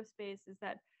crypto space, is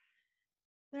that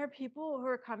there are people who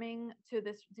are coming to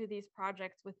these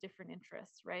projects with different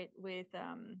interests, right? With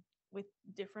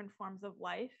different forms of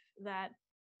life that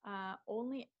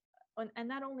and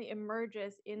that only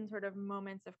emerges in sort of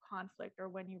moments of conflict, or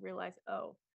when you realize,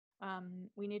 oh,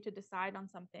 we need to decide on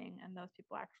something, and those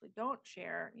people actually don't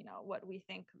share, you know, what we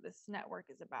think this network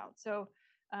is about. So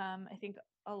I think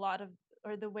a lot of,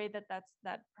 or the way that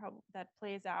that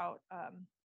plays out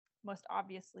most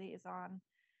obviously is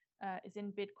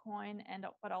in Bitcoin, and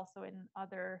but also in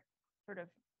other sort of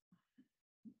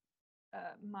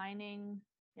mining,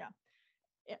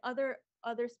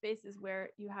 other spaces where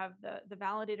you have the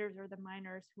validators or the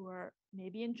miners who are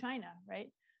maybe in China,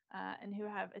 right? And who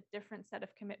have a different set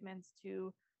of commitments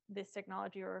to this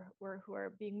technology, or who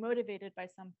are being motivated by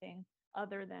something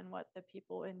other than what the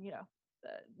people in, you know,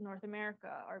 North America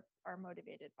are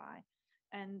motivated by.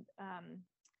 And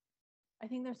I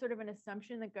think there's sort of an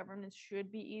assumption that governance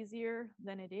should be easier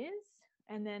than it is.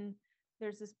 And then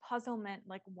there's this puzzlement,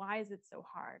 like, why is it so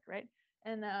hard, right?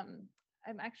 And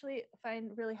I'm actually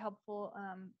find really helpful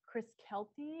Chris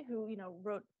Kelty, who, you know,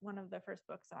 wrote one of the first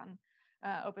books on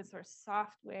open source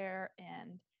software,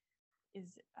 and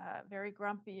is very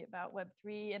grumpy about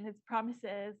Web3 and its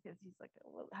promises, because he's like,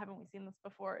 well, haven't we seen this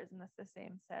before? Isn't this the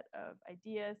same set of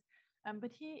ideas?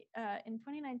 But he, in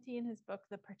 2019, his book,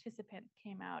 The Participant,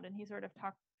 came out, and he sort of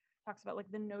talks about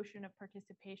like the notion of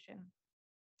participation,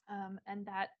 and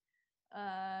that,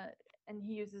 and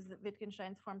he uses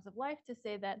Wittgenstein's forms of life to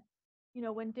say that, you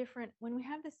know, when we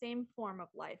have the same form of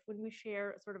life, when we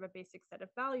share sort of a basic set of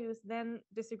values, then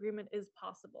disagreement is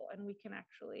possible, and we can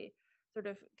actually sort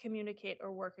of communicate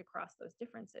or work across those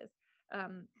differences.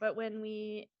 But when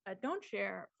we don't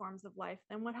share forms of life,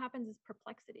 then what happens is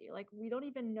perplexity. Like, we don't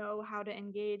even know how to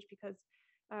engage, because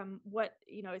what,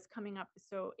 you know, is coming up is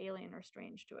so alien or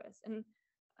strange to us. And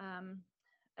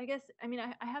I guess, I mean,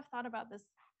 I have thought about this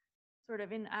sort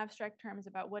of in abstract terms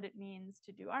about what it means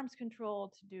to do arms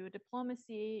control, to do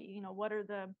diplomacy, you know, what are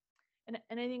the,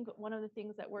 and I think one of the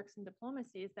things that works in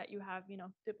diplomacy is that you have, you know,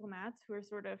 diplomats who are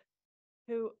sort of,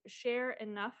 who share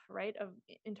enough, right, of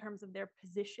in terms of their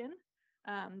position,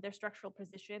 their structural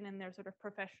position, and their sort of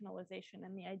professionalization,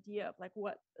 and the idea of like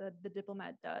what the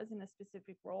diplomat does in a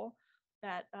specific role,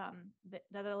 that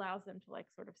that allows them to like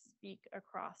sort of speak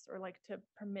across, or like to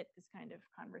permit this kind of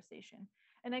conversation.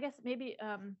 And I guess maybe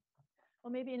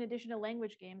well, maybe in addition to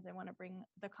language games, I want to bring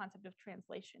the concept of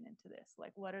translation into this.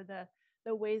 Like, what are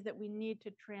the ways that we need to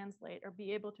translate, or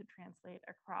be able to translate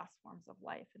across forms of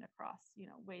life, and across, you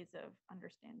know, ways of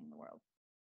understanding the world?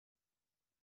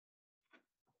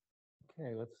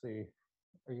 Okay, let's see.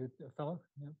 Are you a fellow?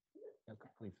 Yeah. Okay,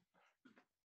 please.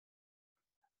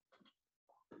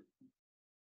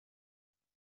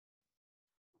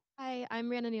 Hi,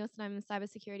 I'm Rihanna Nielsen. I'm a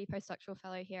cybersecurity postdoctoral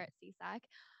fellow here at CSAC.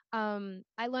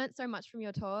 I learned so much from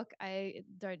your talk. I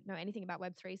don't know anything about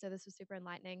Web3, so this was super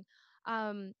enlightening.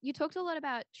 You talked a lot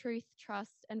about truth,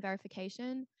 trust, and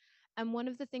verification. And one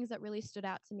of the things that really stood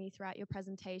out to me throughout your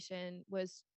presentation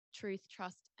was truth,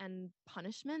 trust, and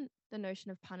punishment, the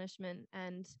notion of punishment,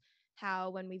 and how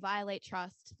when we violate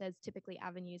trust, there's typically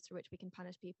avenues through which we can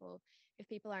punish people. If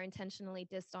people are intentionally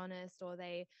dishonest, or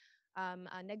they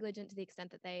are negligent to the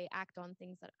extent that they act on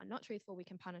things that are not truthful, we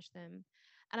can punish them.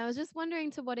 And I was just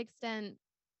wondering to what extent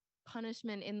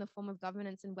punishment in the form of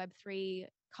governance in Web3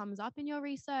 comes up in your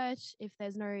research, if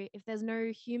there's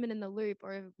no human in the loop,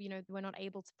 or if, you know, we're not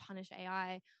able to punish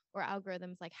AI or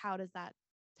algorithms, like how does that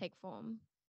take form?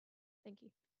 Thank you.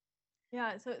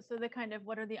 Yeah, so the kind of,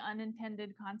 what are the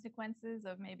unintended consequences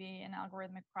of maybe an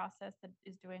algorithmic process that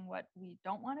is doing what we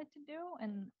don't want it to do?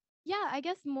 And yeah, I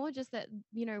guess more just that,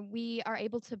 you know, we are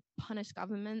able to punish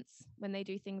governments when they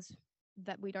do things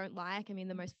that we don't like. I mean,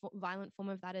 the most violent form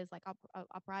of that is like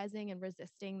uprising and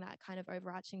resisting that kind of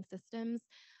overarching systems.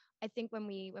 I think when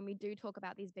we do talk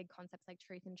about these big concepts like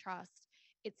truth and trust,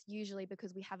 it's usually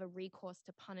because we have a recourse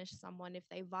to punish someone if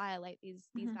they violate these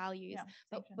values.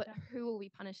 Yeah, but who are we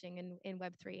punishing in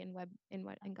Web3 and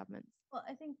in governments? Well,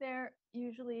 I think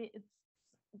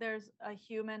there's a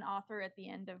human author at the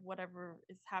end of whatever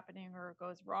is happening or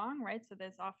goes wrong, right? So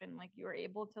there's often like you're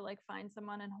able to like find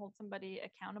someone and hold somebody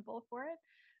accountable for it.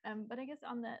 But I guess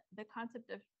on the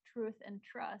concept of truth and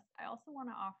trust, I also want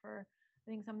to offer, I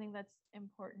think, something that's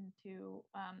important to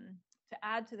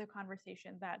add to the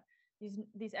conversation, that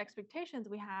these expectations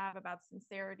we have about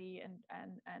sincerity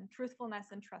and truthfulness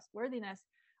and trustworthiness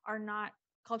are not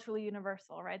culturally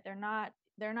universal, right? They're not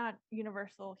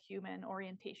universal human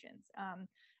orientations.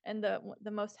 And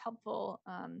the most helpful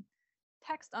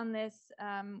text on this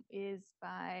is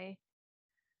by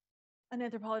an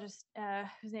anthropologist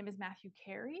whose name is Matthew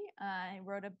Carey. He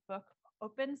wrote a book,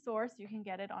 open source. You can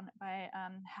get it on by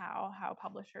How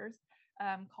Publishers,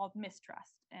 called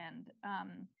Mistrust. And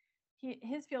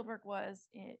his fieldwork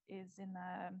is in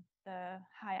the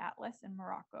High Atlas in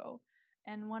Morocco.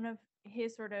 And one of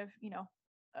his sort of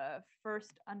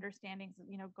first understandings,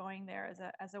 going there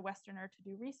as a Westerner to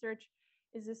do research,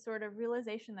 is this sort of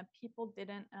realization that people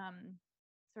didn't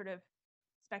sort of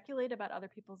speculate about other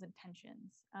people's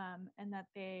intentions, and that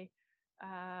they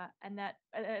and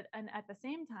at the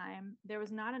same time there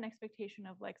was not an expectation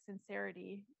of like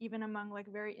sincerity even among like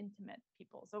very intimate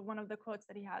people. So one of the quotes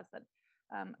that he has that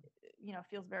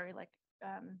feels very like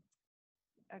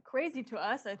crazy to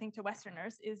us, I think, to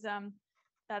Westerners, is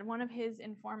that one of his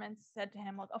informants said to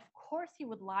him, like, of course he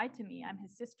would lie to me, I'm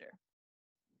his sister.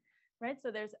 Right?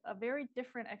 So there's a very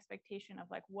different expectation of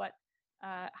like what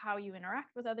how you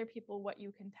interact with other people, what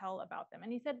you can tell about them.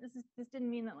 And he said this didn't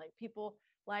mean that like people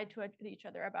lied to each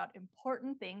other about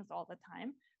important things all the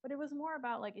time, but it was more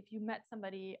about like if you met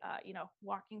somebody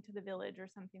walking to the village or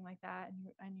something like that,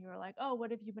 and you're like, oh, what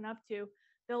have you been up to?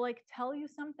 They'll like tell you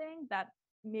something that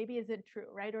maybe isn't true,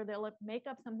 right? Or they'll like make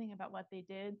up something about what they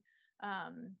did,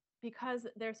 because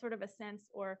there's sort of a sense,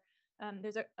 or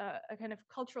there's a kind of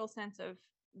cultural sense of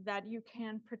that you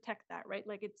can protect that, right?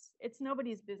 Like it's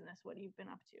nobody's business what you've been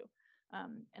up to.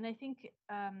 And I think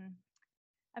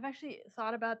I've actually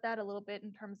thought about that a little bit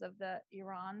in terms of the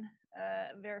Iran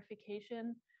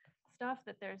verification stuff,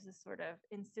 that there's this sort of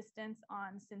insistence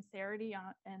on sincerity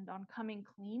and on coming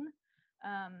clean,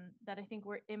 that I think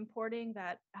we're importing,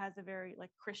 that has a very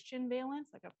like Christian valence,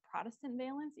 like a Protestant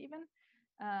valence even,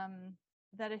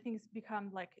 that I think has become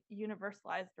like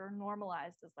universalized or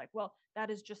normalized as like, well, that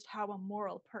is just how a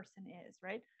moral person is,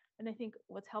 right? And I think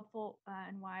what's helpful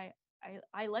and why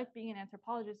I like being an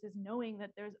anthropologist is knowing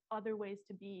that there's other ways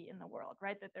to be in the world,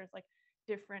 right? That there's like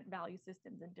different value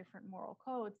systems and different moral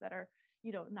codes that are,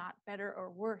 not better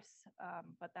or worse,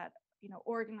 but that,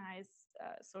 organize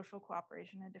social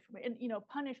cooperation in a different way, and,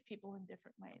 punish people in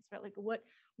different ways, right? Like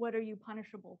what are you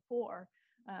punishable for?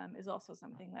 Is also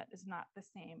something that is not the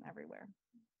same everywhere.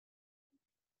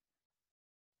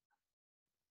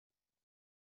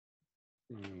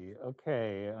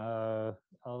 Okay,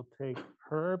 I'll take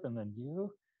Herb and then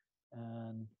you,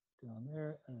 and down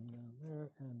there and down there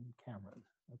and Cameron.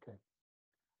 Okay.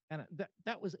 And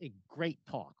that was a great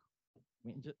talk. I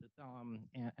mean,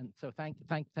 and so thank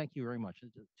you very much.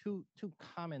 Two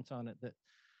comments on it. That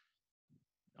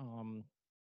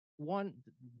one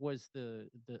was the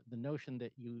notion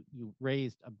that you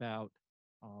raised about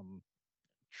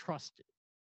trust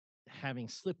having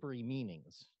slippery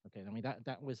meanings. Okay, I mean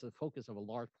that was the focus of a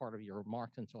large part of your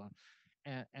remarks and so on,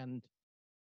 and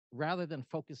rather than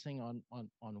focusing on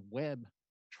web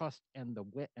trust and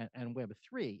and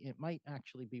Web3, it might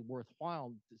actually be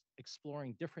worthwhile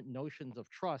exploring different notions of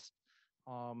trust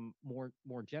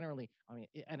more generally. I mean,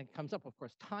 and it comes up, of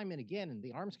course, time and again in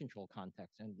the arms control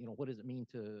context. And what does it mean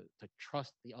to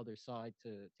trust the other side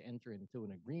to enter into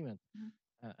an agreement,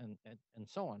 and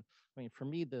so on. I mean, for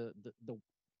me,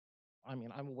 I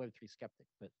mean, I'm a Web3 skeptic,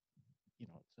 but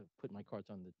to put my cards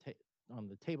on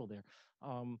the table there.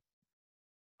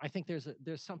 I think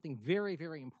there's something very,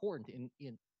 very important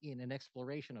in an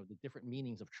exploration of the different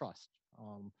meanings of trust,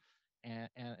 and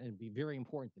it'd be very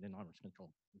important in an arms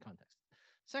control context.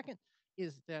 Second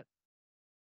is that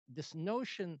this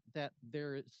notion that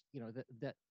there is,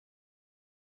 that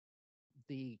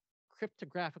the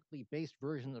cryptographically based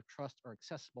versions of trust are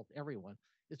accessible to everyone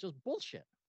is just bullshit,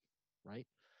 right?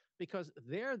 Because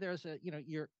there's a,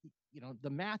 the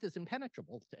math is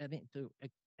impenetrable to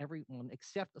everyone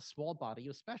except a small body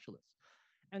of specialists.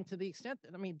 And to the extent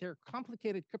that, I mean, there are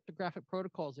complicated cryptographic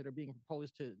protocols that are being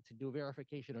proposed to do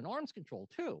verification and arms control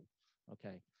too,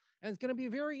 okay? And it's going to be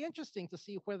very interesting to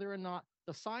see whether or not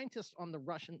the scientists on the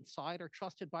Russian side are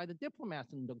trusted by the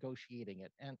diplomats in negotiating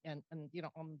it, and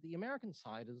on the American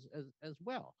side as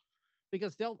well.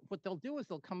 Because what they'll do is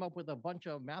they'll come up with a bunch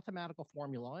of mathematical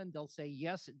formula and they'll say,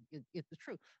 yes, it's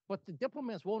true. But the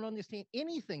diplomats won't understand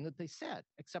anything that they said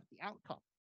except the outcome.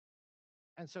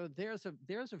 And so there's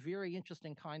a very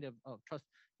interesting kind of trust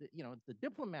that, the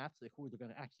diplomats who are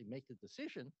going to actually make the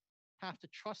decision have to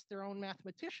trust their own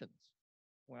mathematicians.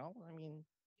 Well, I mean,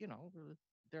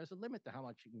 there's a limit to how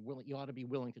much you ought to be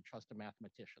willing to trust a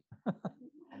mathematician.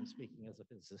 I'm speaking as a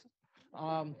physicist.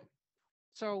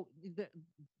 So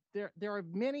there are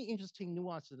many interesting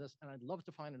nuances to this, and I'd love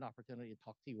to find an opportunity to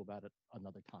talk to you about it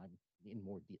another time in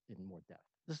more depth.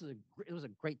 It was a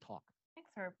great talk.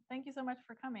 Thanks, Herb. Thank you so much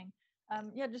for coming.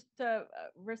 Yeah, just to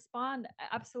respond,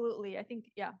 absolutely. I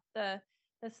think, yeah, the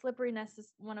slipperiness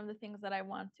is one of the things that I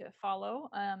want to follow.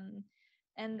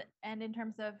 And in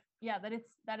terms of, yeah, that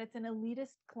it's an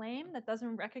elitist claim that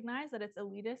doesn't recognize that it's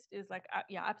elitist is like,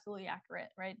 yeah, absolutely accurate,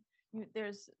 right?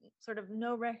 There's sort of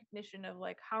no recognition of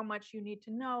like how much you need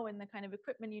to know and the kind of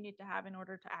equipment you need to have in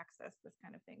order to access this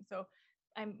kind of thing. So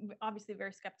I'm obviously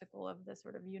very skeptical of the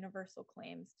sort of universal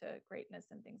claims to greatness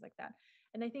and things like that.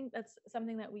 And I think that's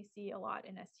something that we see a lot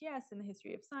in STS in the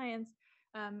history of science,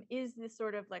 is this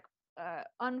sort of like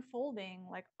unfolding,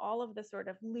 like all of the sort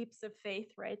of leaps of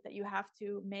faith, right, that you have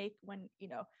to make when,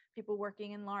 people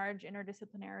working in large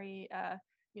interdisciplinary,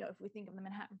 if we think of the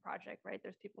Manhattan Project, right,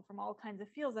 there's people from all kinds of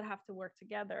fields that have to work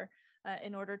together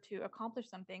in order to accomplish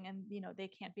something. And, they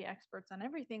can't be experts on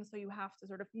everything. So you have to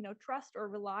sort of, trust or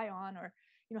rely on, or,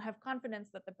 have confidence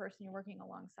that the person you're working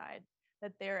alongside,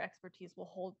 that their expertise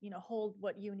will hold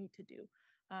what you need to do.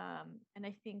 And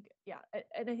I think, yeah,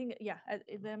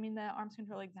 I mean, the arms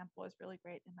control example is really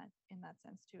great in that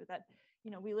sense too, that,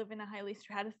 we live in a highly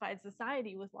stratified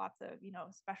society with lots of,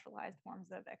 specialized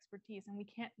forms of expertise, and we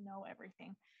can't know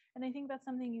everything. And I think that's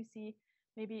something you see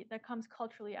maybe that comes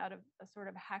culturally out of a sort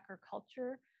of hacker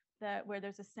culture, that where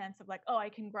there's a sense of like, oh, I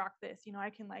can grok this, I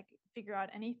can like figure out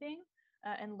anything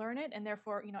and learn it. And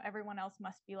therefore, everyone else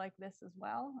must be like this as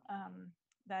well.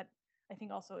 That I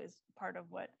think also is part of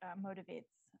what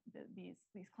motivates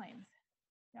these claims.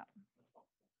 Yeah.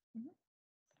 Mm-hmm.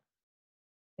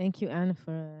 Thank you, Anna,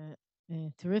 for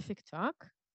a terrific talk.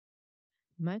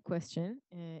 My question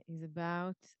is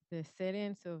about the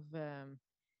salience of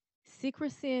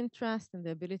secrecy and trust, and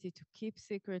the ability to keep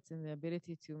secrets, and the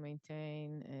ability to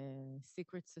maintain a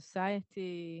secret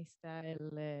society style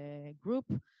group.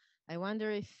 I wonder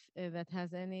if that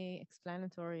has any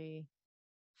explanatory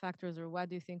factors, or what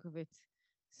do you think of it?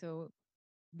 So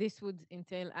this would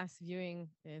entail us viewing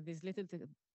these little,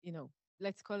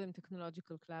 let's call them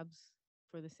technological clubs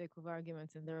for the sake of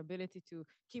arguments, and their ability to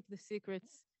keep the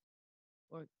secrets,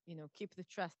 or keep the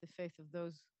trust, the faith of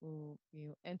those who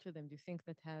enter them. Do you think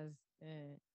that has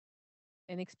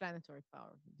an explanatory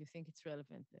power? Do you think it's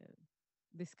relevant,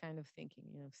 this kind of thinking,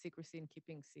 secrecy and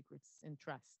keeping secrets and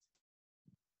trust?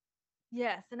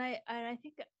 Yes, and I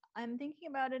think I'm thinking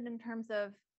about it in terms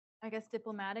of, I guess,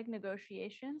 diplomatic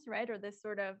negotiations, right? Or this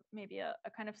sort of maybe a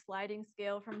kind of sliding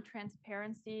scale from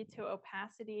transparency to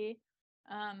opacity,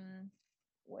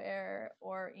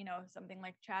 or something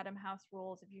like Chatham House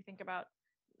rules. If you think about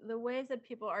the ways that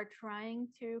people are trying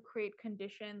to create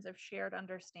conditions of shared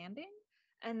understanding,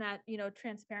 and that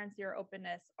transparency or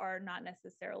openness are not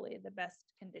necessarily the best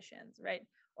conditions, right?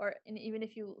 And even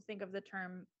if you think of the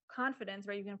term confidence,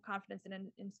 right, you can have confidence in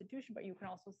an institution, but you can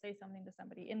also say something to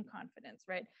somebody in confidence,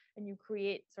 right? And you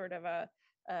create sort of a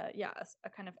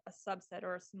kind of a subset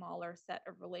or a smaller set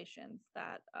of relations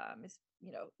that is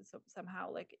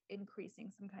somehow like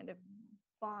increasing some kind of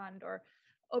bond, or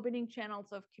opening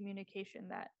channels of communication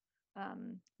that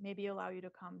maybe allow you to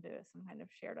come to some kind of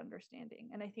shared understanding.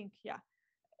 And I think, yeah,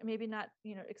 maybe not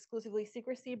exclusively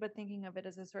secrecy, but thinking of it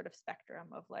as a sort of spectrum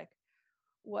of like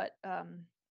what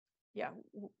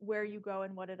where you go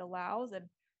and what it allows. And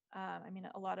I mean,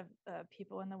 a lot of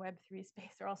people in the Web3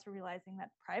 space are also realizing that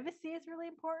privacy is really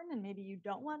important, and maybe you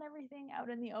don't want everything out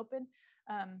in the open.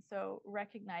 So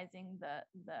recognizing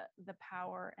the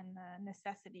power and the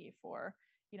necessity for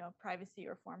privacy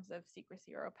or forms of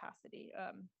secrecy or opacity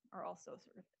are also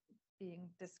sort of being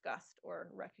discussed or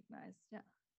recognized. Yeah,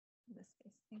 in this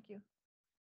space. Thank you.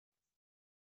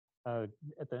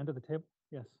 At the end of the table,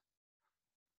 yes.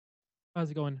 How's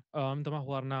it going? I'm Dama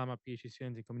Huarna. I'm a PhD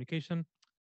student in communication.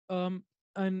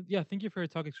 And yeah, thank you for your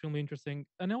talk. Extremely interesting.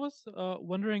 And I was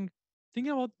wondering,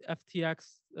 thinking about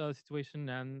FTX situation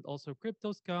and also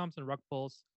crypto scams and rug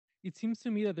pulls, it seems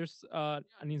to me that there's an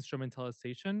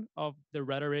instrumentalization of the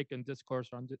rhetoric and discourse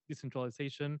around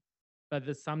decentralization, but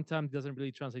that sometimes doesn't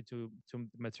really translate to the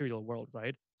material world,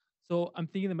 right? So I'm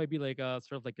thinking there might be like a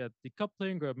sort of like a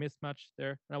decoupling or a mismatch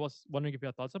there. And I was wondering if you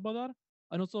had thoughts about that.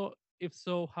 And also, if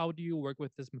so, how do you work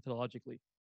with this methodologically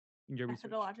in your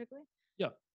research? Methodologically? Yeah.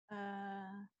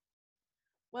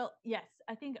 Well, yes,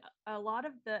 I think a lot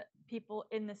of the people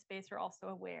in this space are also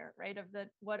aware, right, of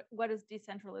what does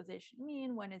decentralization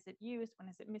mean? When is it used? When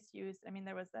is it misused? I mean,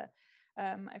 there was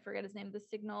I forget his name, the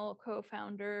Signal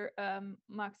co-founder,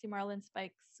 Moxie Marlin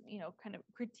Spike's, kind of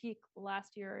critique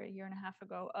last year, a year and a half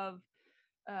ago, of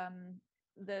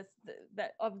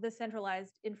of the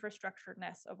centralized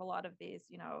infrastructureness of a lot of these,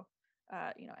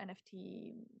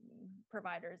 NFT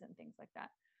providers and things like that.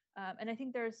 And I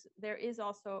think there is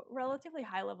also relatively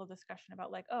high level discussion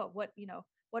about like, oh, what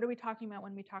are we talking about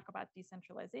when we talk about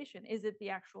decentralization? Is it the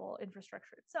actual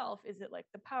infrastructure itself? Is it like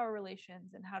the power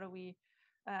relations, and how do we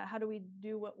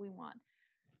do what we want?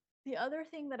 The other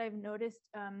thing that I've noticed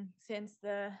since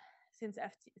the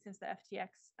FTX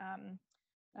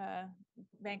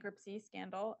bankruptcy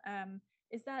scandal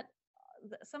is that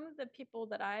some of the people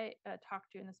that I talk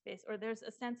to in the space, or there's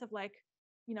a sense of like,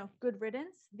 good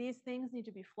riddance. These things need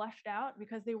to be flushed out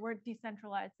because they weren't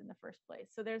decentralized in the first place.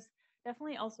 So there's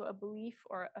definitely also a belief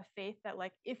or a faith that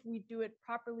like, if we do it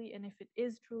properly and if it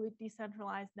is truly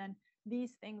decentralized, then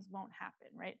these things won't happen,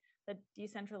 right? That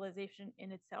decentralization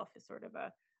in itself is sort of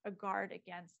a guard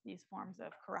against these forms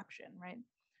of corruption, right?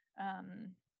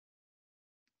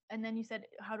 And then you said,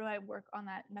 how do I work on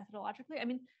that methodologically? I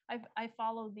mean, I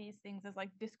follow these things as like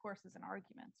discourses and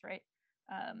arguments, right?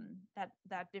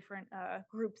 That different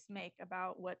groups make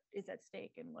about what is at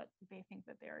stake and what they think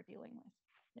that they are dealing with.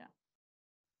 Yeah.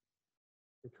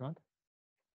 Trond?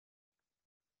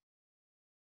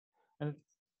 And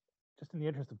just in the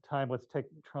interest of time, let's take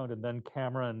Trond and then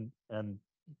Cameron and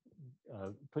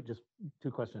put just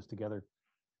two questions together.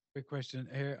 Quick question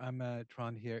here. I'm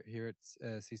Trond here at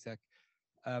CSAC.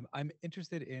 I'm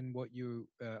interested in what you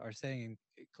are saying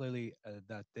clearly,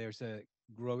 that there's a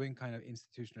growing kind of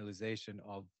institutionalization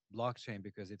of blockchain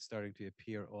because it's starting to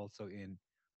appear also in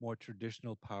more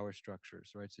traditional power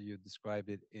structures, right? So you described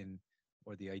it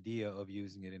or the idea of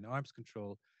using it in arms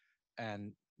control,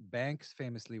 and banks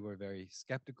famously were very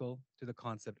skeptical to the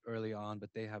concept early on, but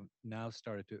they have now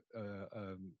started to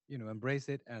embrace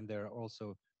it, and there are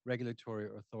also regulatory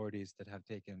authorities that have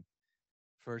taken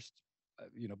first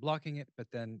blocking it, but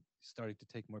then starting to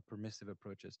take more permissive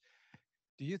approaches.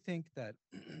 Do you think that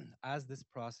as this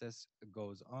process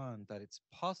goes on, that it's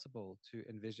possible to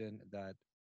envision that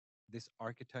this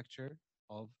architecture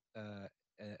of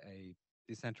a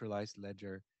decentralized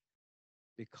ledger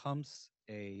becomes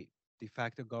a de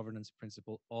facto governance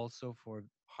principle also for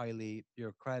highly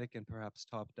bureaucratic and perhaps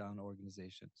top-down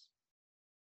organizations?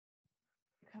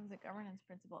 Becomes a governance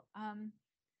principle.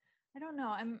 I don't know.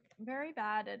 I'm very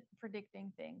bad at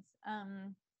predicting things.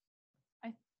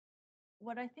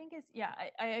 What I think is, yeah,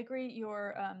 I agree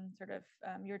your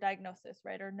your diagnosis,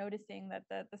 right? Or noticing that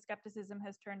the skepticism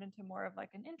has turned into more of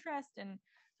like an interest and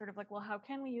sort of like, well, how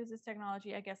can we use this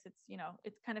technology? I guess it's,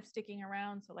 it's kind of sticking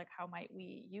around. So like, how might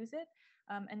we use it?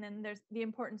 And then there's the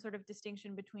important sort of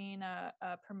distinction between a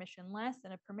permissionless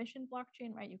and a permissioned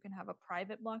blockchain, right? You can have a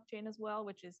private blockchain as well,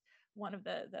 which is one of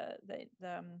the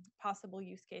possible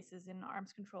use cases in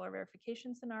arms control or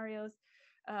verification scenarios.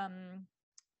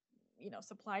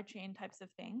 Supply chain types of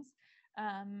things.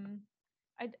 I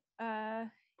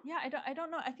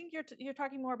don't know. I think you're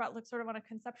talking more about like sort of on a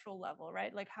conceptual level,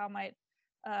 right? Like how might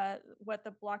what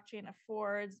the blockchain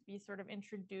affords be sort of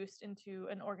introduced into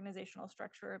an organizational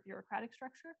structure or bureaucratic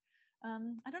structure?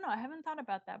 I don't know. I haven't thought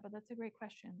about that, but that's a great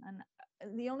question.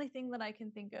 And the only thing that I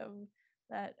can think of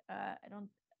that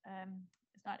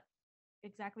is not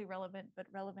exactly relevant, but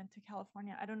relevant to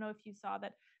California. I don't know if you saw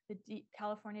that the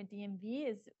California DMV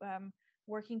is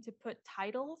working to put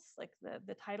titles, like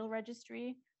the title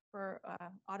registry for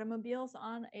automobiles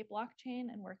on a blockchain,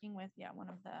 and working with one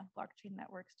of the blockchain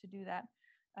networks to do that.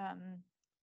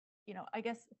 I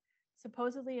guess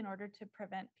supposedly in order to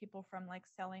prevent people from like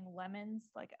selling lemons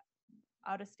like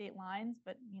out of state lines,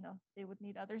 but they would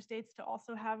need other states to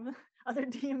also have other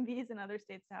DMVs and other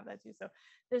states to have that too. So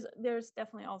there's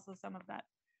definitely also some of that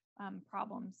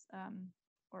problems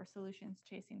or solutions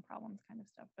chasing problems kind of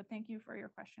stuff. But thank you for your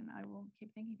question. I will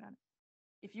keep thinking about it.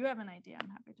 If you have an idea, I'm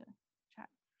happy to chat.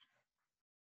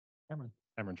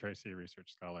 Cameron Tracy, research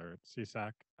scholar at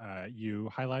CSAC. You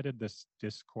highlighted this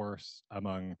discourse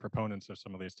among proponents of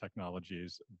some of these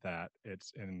technologies that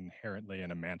it's inherently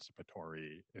an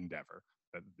emancipatory endeavor,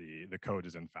 that the code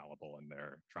is infallible and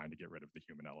they're trying to get rid of the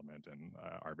human element and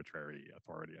arbitrary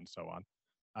authority and so on.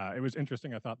 It was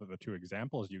interesting, I thought, that the two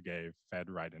examples you gave fed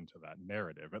right into that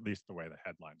narrative, at least the way the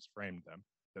headlines framed them,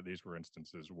 that these were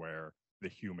instances where the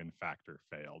human factor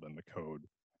failed and the code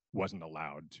wasn't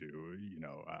allowed to,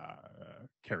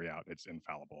 carry out its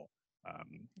infallible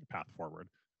path forward.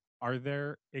 Are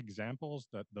there examples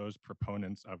that those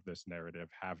proponents of this narrative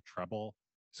have trouble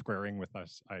squaring with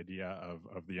this idea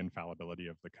of the infallibility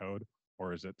of the code?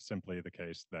 Or is it simply the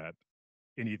case that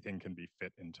anything can be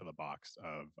fit into the box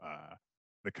of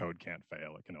the code can't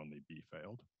fail, it can only be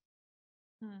failed?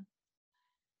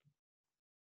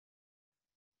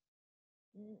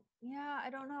 Yeah, I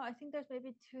don't know. I think there's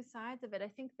maybe two sides of it. I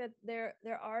think that there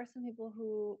are some people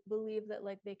who believe that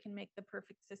like they can make the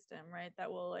perfect system, right?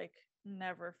 That will like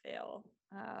never fail.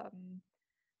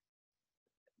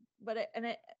 But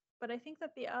I think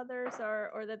that the others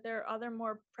are, or that there are other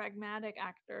more pragmatic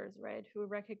actors, right, who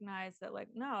recognize that like,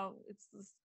 no, it's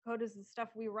this code is the stuff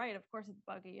we write. Of course it's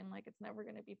buggy and like it's never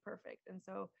going to be perfect. And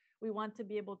so we want to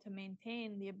be able to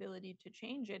maintain the ability to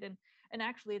change it. And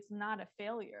actually it's not a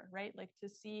failure, right? Like to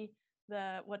see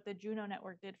what the Juno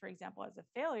network did, for example, as a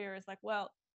failure is like,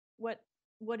 well, what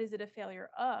is it a failure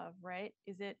of, right?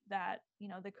 Is it that, you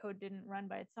know, the code didn't run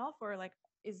by itself, or like,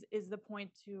 is the point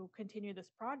to continue this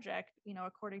project, you know,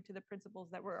 according to the principles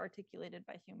that were articulated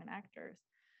by human actors?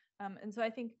 And so I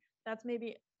think that's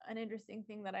maybe an interesting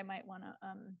thing that I might want to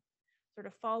sort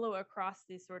of follow across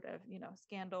these sort of, you know,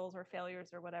 scandals or failures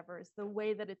or whatever, is the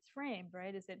way that it's framed,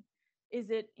 right? Is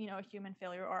it, you know, a human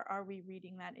failure, or are we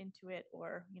reading that into it?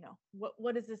 Or, you know,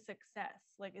 what is a success?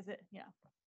 Like, is it, yeah.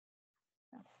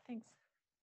 Thanks.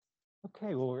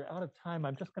 Okay, well, we're out of time.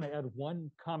 I'm just going to add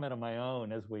one comment of my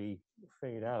own as we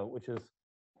fade out, which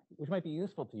might be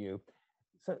useful to you.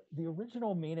 So the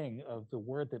original meaning of the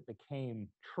word that became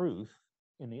truth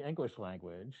in the English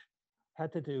language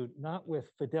had to do not with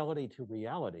fidelity to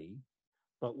reality,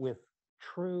 but with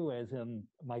true as in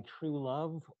my true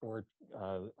love, or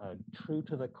true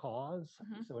to the cause.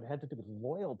 Mm-hmm. So it had to do with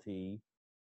loyalty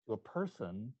to a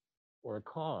person or a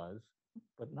cause,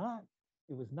 but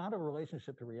it was not a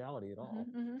relationship to reality at all.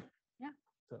 Mm-hmm. Yeah.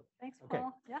 So, thanks, okay.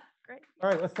 Paul. Yeah, great. All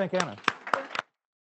right, let's thank Anna.